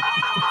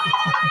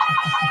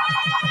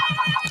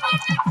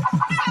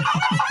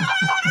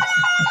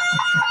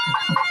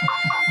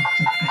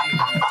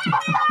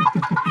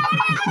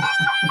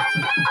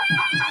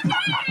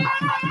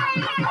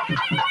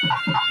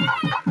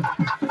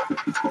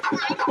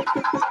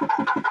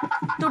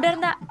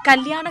 തുടർന്ന്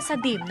കല്യാണ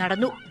സദ്യയും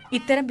നടന്നു.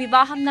 ഇത്തരം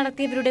വിവാഹം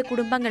നടത്തിയവരുടെ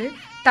കുടുംബങ്ങൾ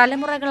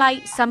തലമുറകളായി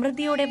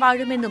സമൃദ്ധിയോടെ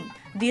വാഴുമെന്നും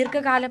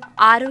ദീർഘകാലം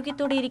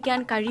ആരോഗ്യത്തോടെ ഇരിക്കാൻ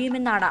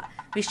കഴിയുമെന്നാണ്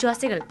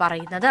വിശ്വാസികൾ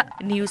പറയുന്നത്.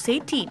 ന്യൂസ്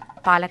 18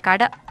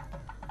 പാലക്കാട്.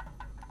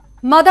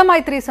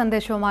 മതമൈത്രി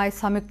സന്ദേശവുമായി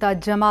സംയുക്ത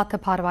ജമാഅത്ത്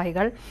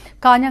ഭാരവാഹികൾ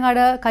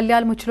കാഞ്ഞങ്ങാട്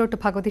കല്യാൽ മുച്ചിലോട്ട്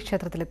ഭഗവതി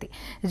ക്ഷേത്രത്തിലെത്തി.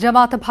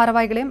 ജമാഅത്ത്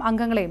ഭാരവാഹികളെയും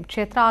അംഗങ്ങളെയും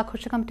ക്ഷേത്ര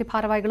ആഘോഷ കമ്മിറ്റി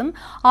ഭാരവാഹികളും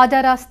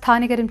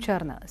ആചാരസ്ഥാനികരും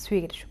ചേർന്ന്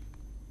സ്വീകരിച്ചു.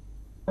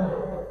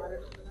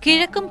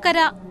 കിഴക്കുംകര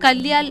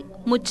കല്യാൽ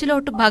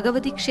മുച്ചിലോട്ട്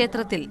ഭഗവതി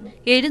ക്ഷേത്രത്തിൽ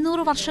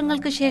 700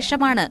 വർഷങ്ങൾക്ക്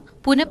ശേഷമാണ്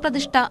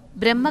പുനഃപ്രതിഷ്ഠ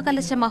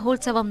ബ്രഹ്മകലശ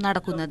മഹോത്സവം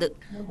നടക്കുന്നത്.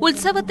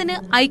 ഉത്സവത്തിന്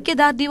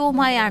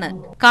ഐക്യദാർഢ്യവുമായാണ്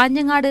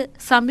കാഞ്ഞങ്ങാട്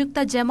സംയുക്ത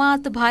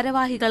ജമാഅത്ത്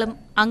ഭാരവാഹികളും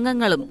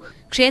അംഗങ്ങളും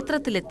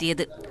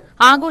ക്ഷേത്രത്തിലെത്തിയത്.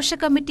 ആഘോഷ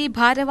കമ്മിറ്റി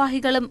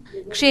ഭാരവാഹികളും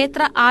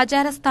ക്ഷേത്ര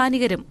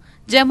ആചാരസ്ഥാനികരും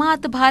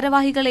ജമാഅത്ത്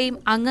ഭാരവാഹികളെയും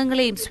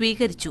അംഗങ്ങളെയും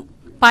സ്വീകരിച്ചു.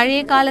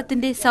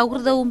 പഴയകാലത്തിന്റെ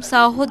സൗഹൃദവും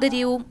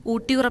സാഹോദര്യവും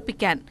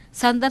ഊട്ടിയുറപ്പിക്കാൻ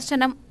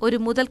സന്ദർശനം ഒരു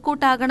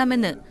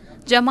മുതൽക്കൂട്ടാകണമെന്ന്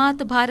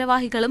ജമാഅത്ത്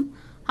ഭാരവാഹികളും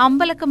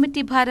അമ്പല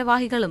കമ്മിറ്റി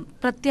ഭാരവാഹികളും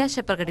പ്രത്യാശ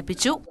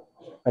പ്രകടിപ്പിച്ചു.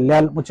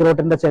 കല്യാൽ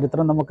മുച്ചിലോട്ടിന്റെ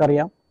ചരിത്രം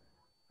നമുക്കറിയാം.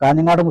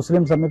 കാഞ്ഞങ്ങാട്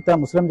സംയുക്ത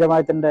മുസ്ലിം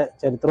ജമാഅത്തിന്റെ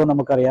ചരിത്രവും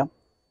നമുക്കറിയാം.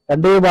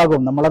 രണ്ടു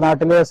വിഭാഗവും നമ്മുടെ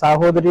നാട്ടിലെ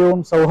സാഹോദര്യവും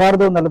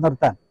സൗഹാർദ്ദവും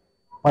നിലനിർത്താൻ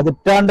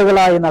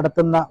പതിറ്റാണ്ടുകളായി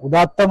നടത്തുന്ന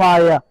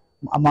ഉദാത്തമായ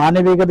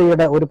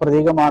മാനവികതയുടെ ഒരു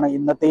പ്രതീകമാണ്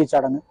ഇന്നത്തെ ഈ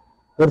ചടങ്ങ്.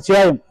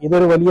 തീർച്ചയായും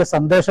ഇതൊരു വലിയ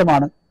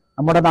സന്ദേശമാണ്.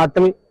 നമ്മുടെ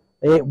നാട്ടിൽ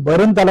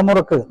വരും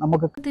തലമുറക്ക്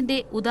നമുക്ക്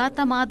ഉദാത്ത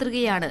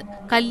മാതൃകയാണ്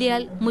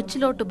കല്യാൽ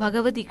മുച്ചിലോട്ട്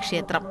ഭഗവതി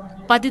ക്ഷേത്രം.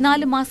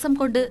 14 മാസം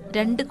കൊണ്ട്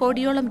 2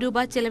 കോടിയോളം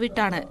രൂപ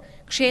ചെലവിട്ടാണ്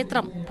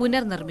ക്ഷേത്രം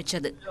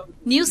പുനർനിർമ്മിച്ചത്.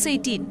 ന്യൂസ്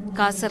 18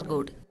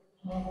 കാസർഗോഡ്.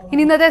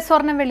 ഇനി ഇന്നത്തെ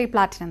സ്വർണ്ണം വെള്ളി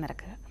പ്ലാറ്റിനം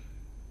നിരക്ക്.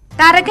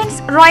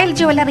 തരകൻസ് റോയൽ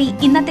ജ്വല്ലറി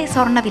ഇന്നത്തെ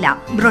സ്വർണ്ണവില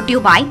ബ്രോട്ട്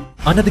യു ബൈ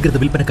അനധികൃത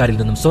വിൽപ്പനക്കാരിൽ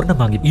നിന്നും സ്വർണ്ണം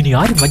വാങ്ങി ഇനി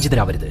ആരും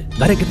വഞ്ചിതരാവരുത്.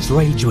 Tharakans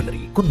royal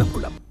jewellery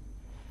Kunnamkulam.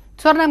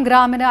 സ്വർണം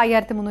ഗ്രാമിന്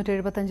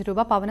 5375 രൂപ,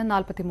 പവന്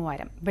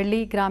 43,000. വെള്ളി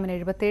ഗ്രാമിന്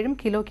 77,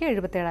 കിലോയ്ക്ക്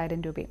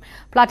 77,000 രൂപയും.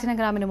 പ്ലാറ്റിനം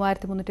ഗ്രാമിന്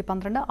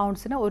 3312,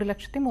 ഔൺസിന്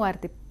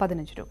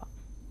 1,03,015 രൂപ.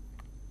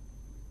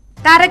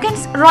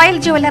 തരകൻസ് റോയൽ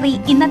ജ്വല്ലറി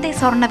ഇന്നത്തെ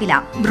സ്വർണ്ണവില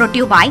ബ്രോട്ട്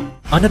യു ബൈ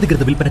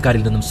അനധികൃത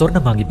വിൽപ്പനക്കാരിൽ നിന്നും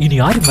സ്വർണ്ണം വാങ്ങി ഇനി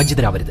ആരും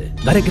വഞ്ചിതരാവരുത്.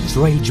 Tharakans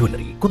royal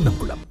jewellery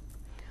Kunnamkulam.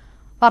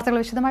 വാർത്തകൾ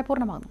വിശദമായി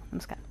പൂർണ്ണമാകുന്നു.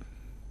 നമസ്കാരം.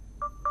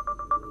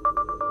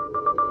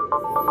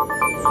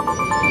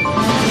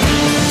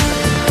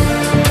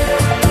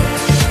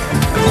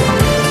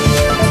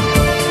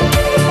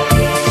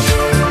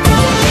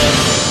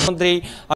 മന്ത്രി